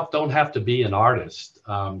yourself don't have to be an artist,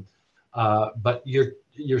 but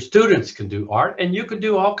your students can do art, and you can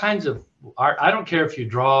do all kinds of art. I don't care if you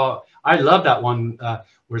draw. I love that one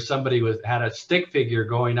where somebody had a stick figure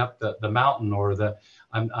going up the mountain, or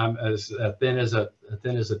I'm as thin as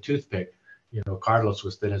a toothpick. You know, Carlos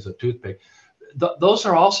was thin as a toothpick. Those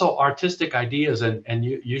are also artistic ideas, and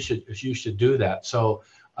you should do that. So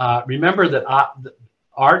remember that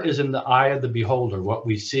art is in the eye of the beholder, what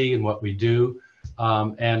we see and what we do.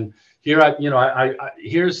 And here,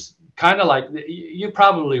 here's kind of like, you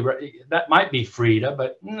probably, that might be Frida,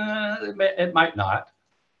 but it might not.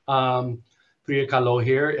 Frida Kahlo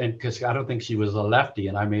here, and because I don't think she was a lefty,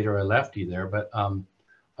 and I made her a lefty there. But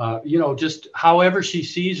you know, just however she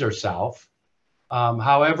sees herself,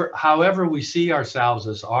 however we see ourselves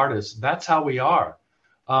as artists, that's how we are.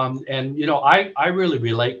 And you know, I really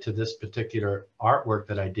relate to this particular artwork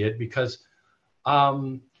that I did, because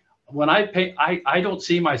when I paint, I don't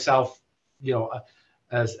see myself, you know,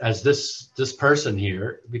 as this person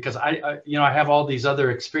here, because I you know, I have all these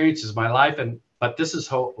other experiences in my life, but this is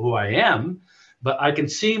who I am. But I can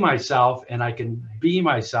see myself, and I can be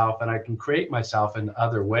myself, and I can create myself in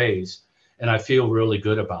other ways, and I feel really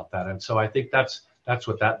good about that. And so I think that's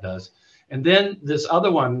what that does. And then this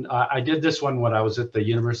other one, I did this one when I was at the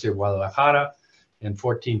University of Guadalajara in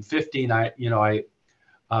 14, 15.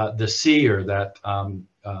 The seer, that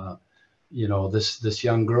you know, this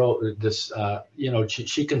young girl, you know,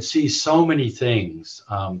 she can see so many things.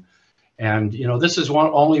 And you know, this is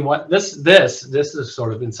this is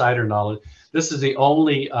sort of insider knowledge. This is the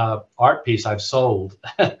only art piece I've sold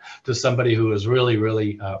to somebody who has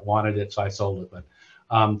really wanted it, so I sold it.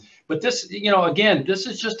 But this, you know, again, this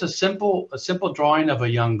is just a simple drawing of a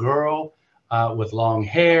young girl with long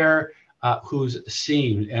hair who's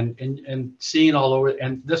seen and seen all over.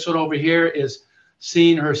 And this one over here is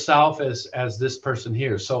seeing herself as this person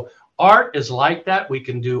here. So art is like that. We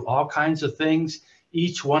can do all kinds of things.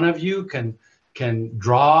 Each one of you can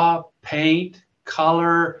draw, paint,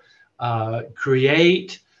 color,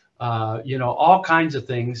 create, you know, all kinds of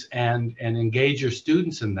things, and engage your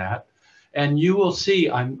students in that. And you will see,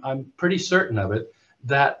 I'm pretty certain of it,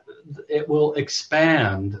 that it will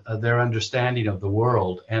expand their understanding of the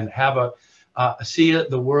world and have see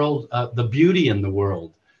the world, the beauty in the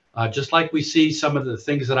world. Just like we see some of the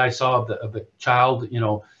things that I saw of the child, you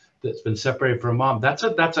know, that's been separated from mom. That's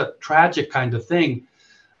a tragic kind of thing.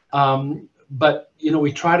 But, you know,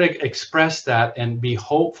 we try to express that and be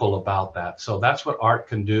hopeful about that. So that's what art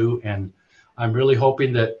can do. And I'm really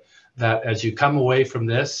hoping that as you come away from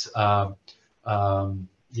this,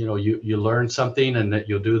 you know, you learn something, and that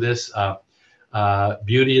you'll do this.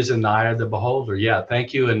 Beauty is in the eye of the beholder. Yeah,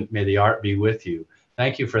 thank you, and may the art be with you.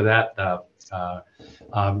 Thank you for that.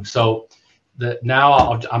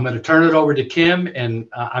 Now I'm going to turn it over to Kim, and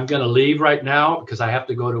I'm going to leave right now because I have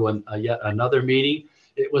to go to yet another meeting.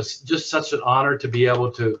 It was just such an honor to be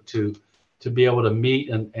able to be able to meet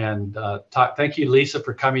and talk. Thank you, Lisa,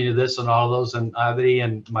 for coming to this, and all of those, and Adri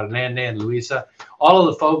and Marlene and Luisa, all of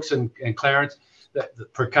the folks, and Clarence,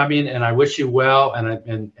 for coming. And I wish you well,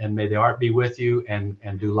 and may the art be with you, and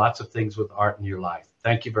do lots of things with art in your life.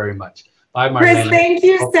 Thank you very much. Bye, Marlene. Chris, thank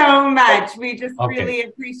you so much. We just really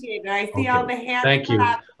appreciate it. I see all the hands. Thank you.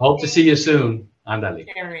 Hope to see you soon. Andale.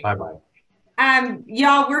 Bye-bye.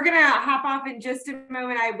 Y'all, we're going to hop off in just a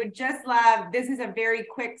moment. I would just love, this is a very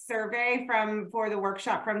quick survey for the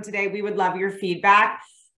workshop from today. We would love your feedback.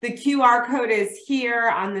 The QR code is here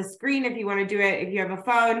on the screen if you want to do it, if you have a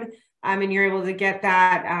phone and you're able to get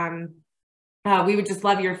that. We would just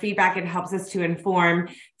love your feedback. It helps us to inform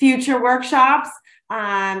future workshops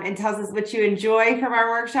and tells us what you enjoy from our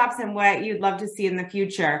workshops and what you'd love to see in the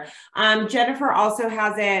future. Jennifer also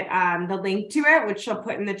has it, the link to it, which she'll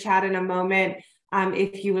put in the chat in a moment.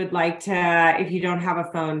 If you would like to, if you don't have a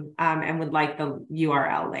phone and would like the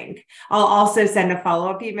URL link. I'll also send a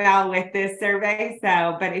follow-up email with this survey.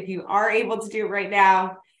 But if you are able to do it right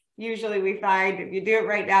now, usually we find if you do it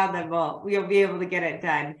right now, then we'll be able to get it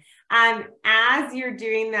done. As you're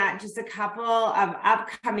doing that, just a couple of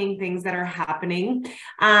upcoming things that are happening.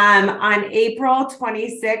 On April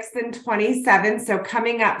 26th and 27th, so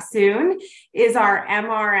coming up soon, is our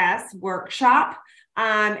MRS workshop.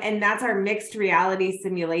 And that's our mixed reality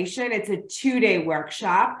simulation. It's a 2-day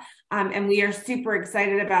workshop. And we are super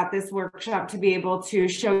excited about this workshop to be able to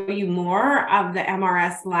show you more of the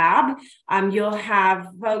MRS lab. You'll have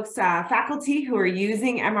folks, faculty who are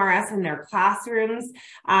using MRS in their classrooms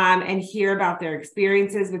and hear about their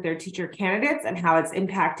experiences with their teacher candidates and how it's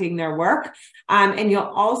impacting their work. And you'll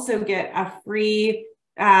also get a free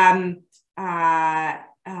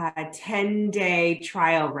 10-day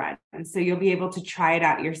trial run. And so you'll be able to try it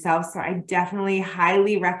out yourself. So I definitely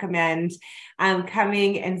highly recommend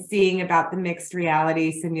coming and seeing about the mixed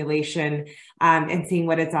reality simulation and seeing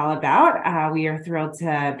what it's all about. We are thrilled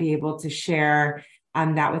to be able to share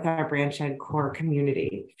that with our Branch Ed core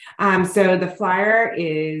community. So the flyer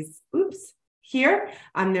is, here.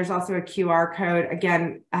 There's also a QR code.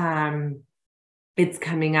 Again, it's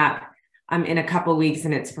coming up in a couple of weeks,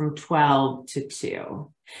 and it's from 12 to 2.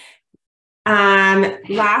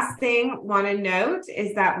 Last thing want to note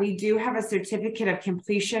is that we do have a certificate of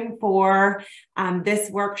completion for this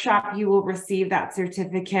workshop. You will receive that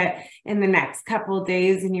certificate in the next couple of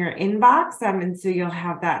days in your inbox, and so you'll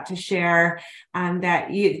have that to share,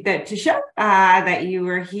 to show that you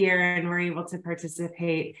were here and were able to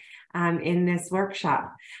participate in this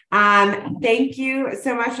workshop. Thank you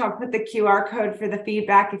so much. I'll put the QR code for the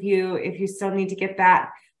feedback if you still need to get that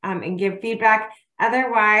and give feedback.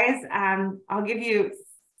 Otherwise, I'll give you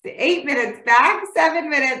 8 minutes back, 7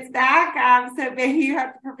 minutes back. So maybe you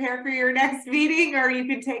have to prepare for your next meeting, or you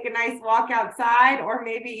can take a nice walk outside, or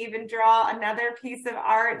maybe even draw another piece of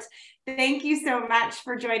art. Thank you so much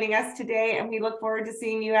for joining us today, and we look forward to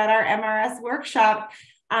seeing you at our MRS workshop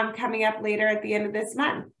coming up later at the end of this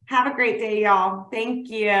month. Have a great day, y'all. Thank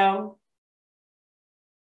you.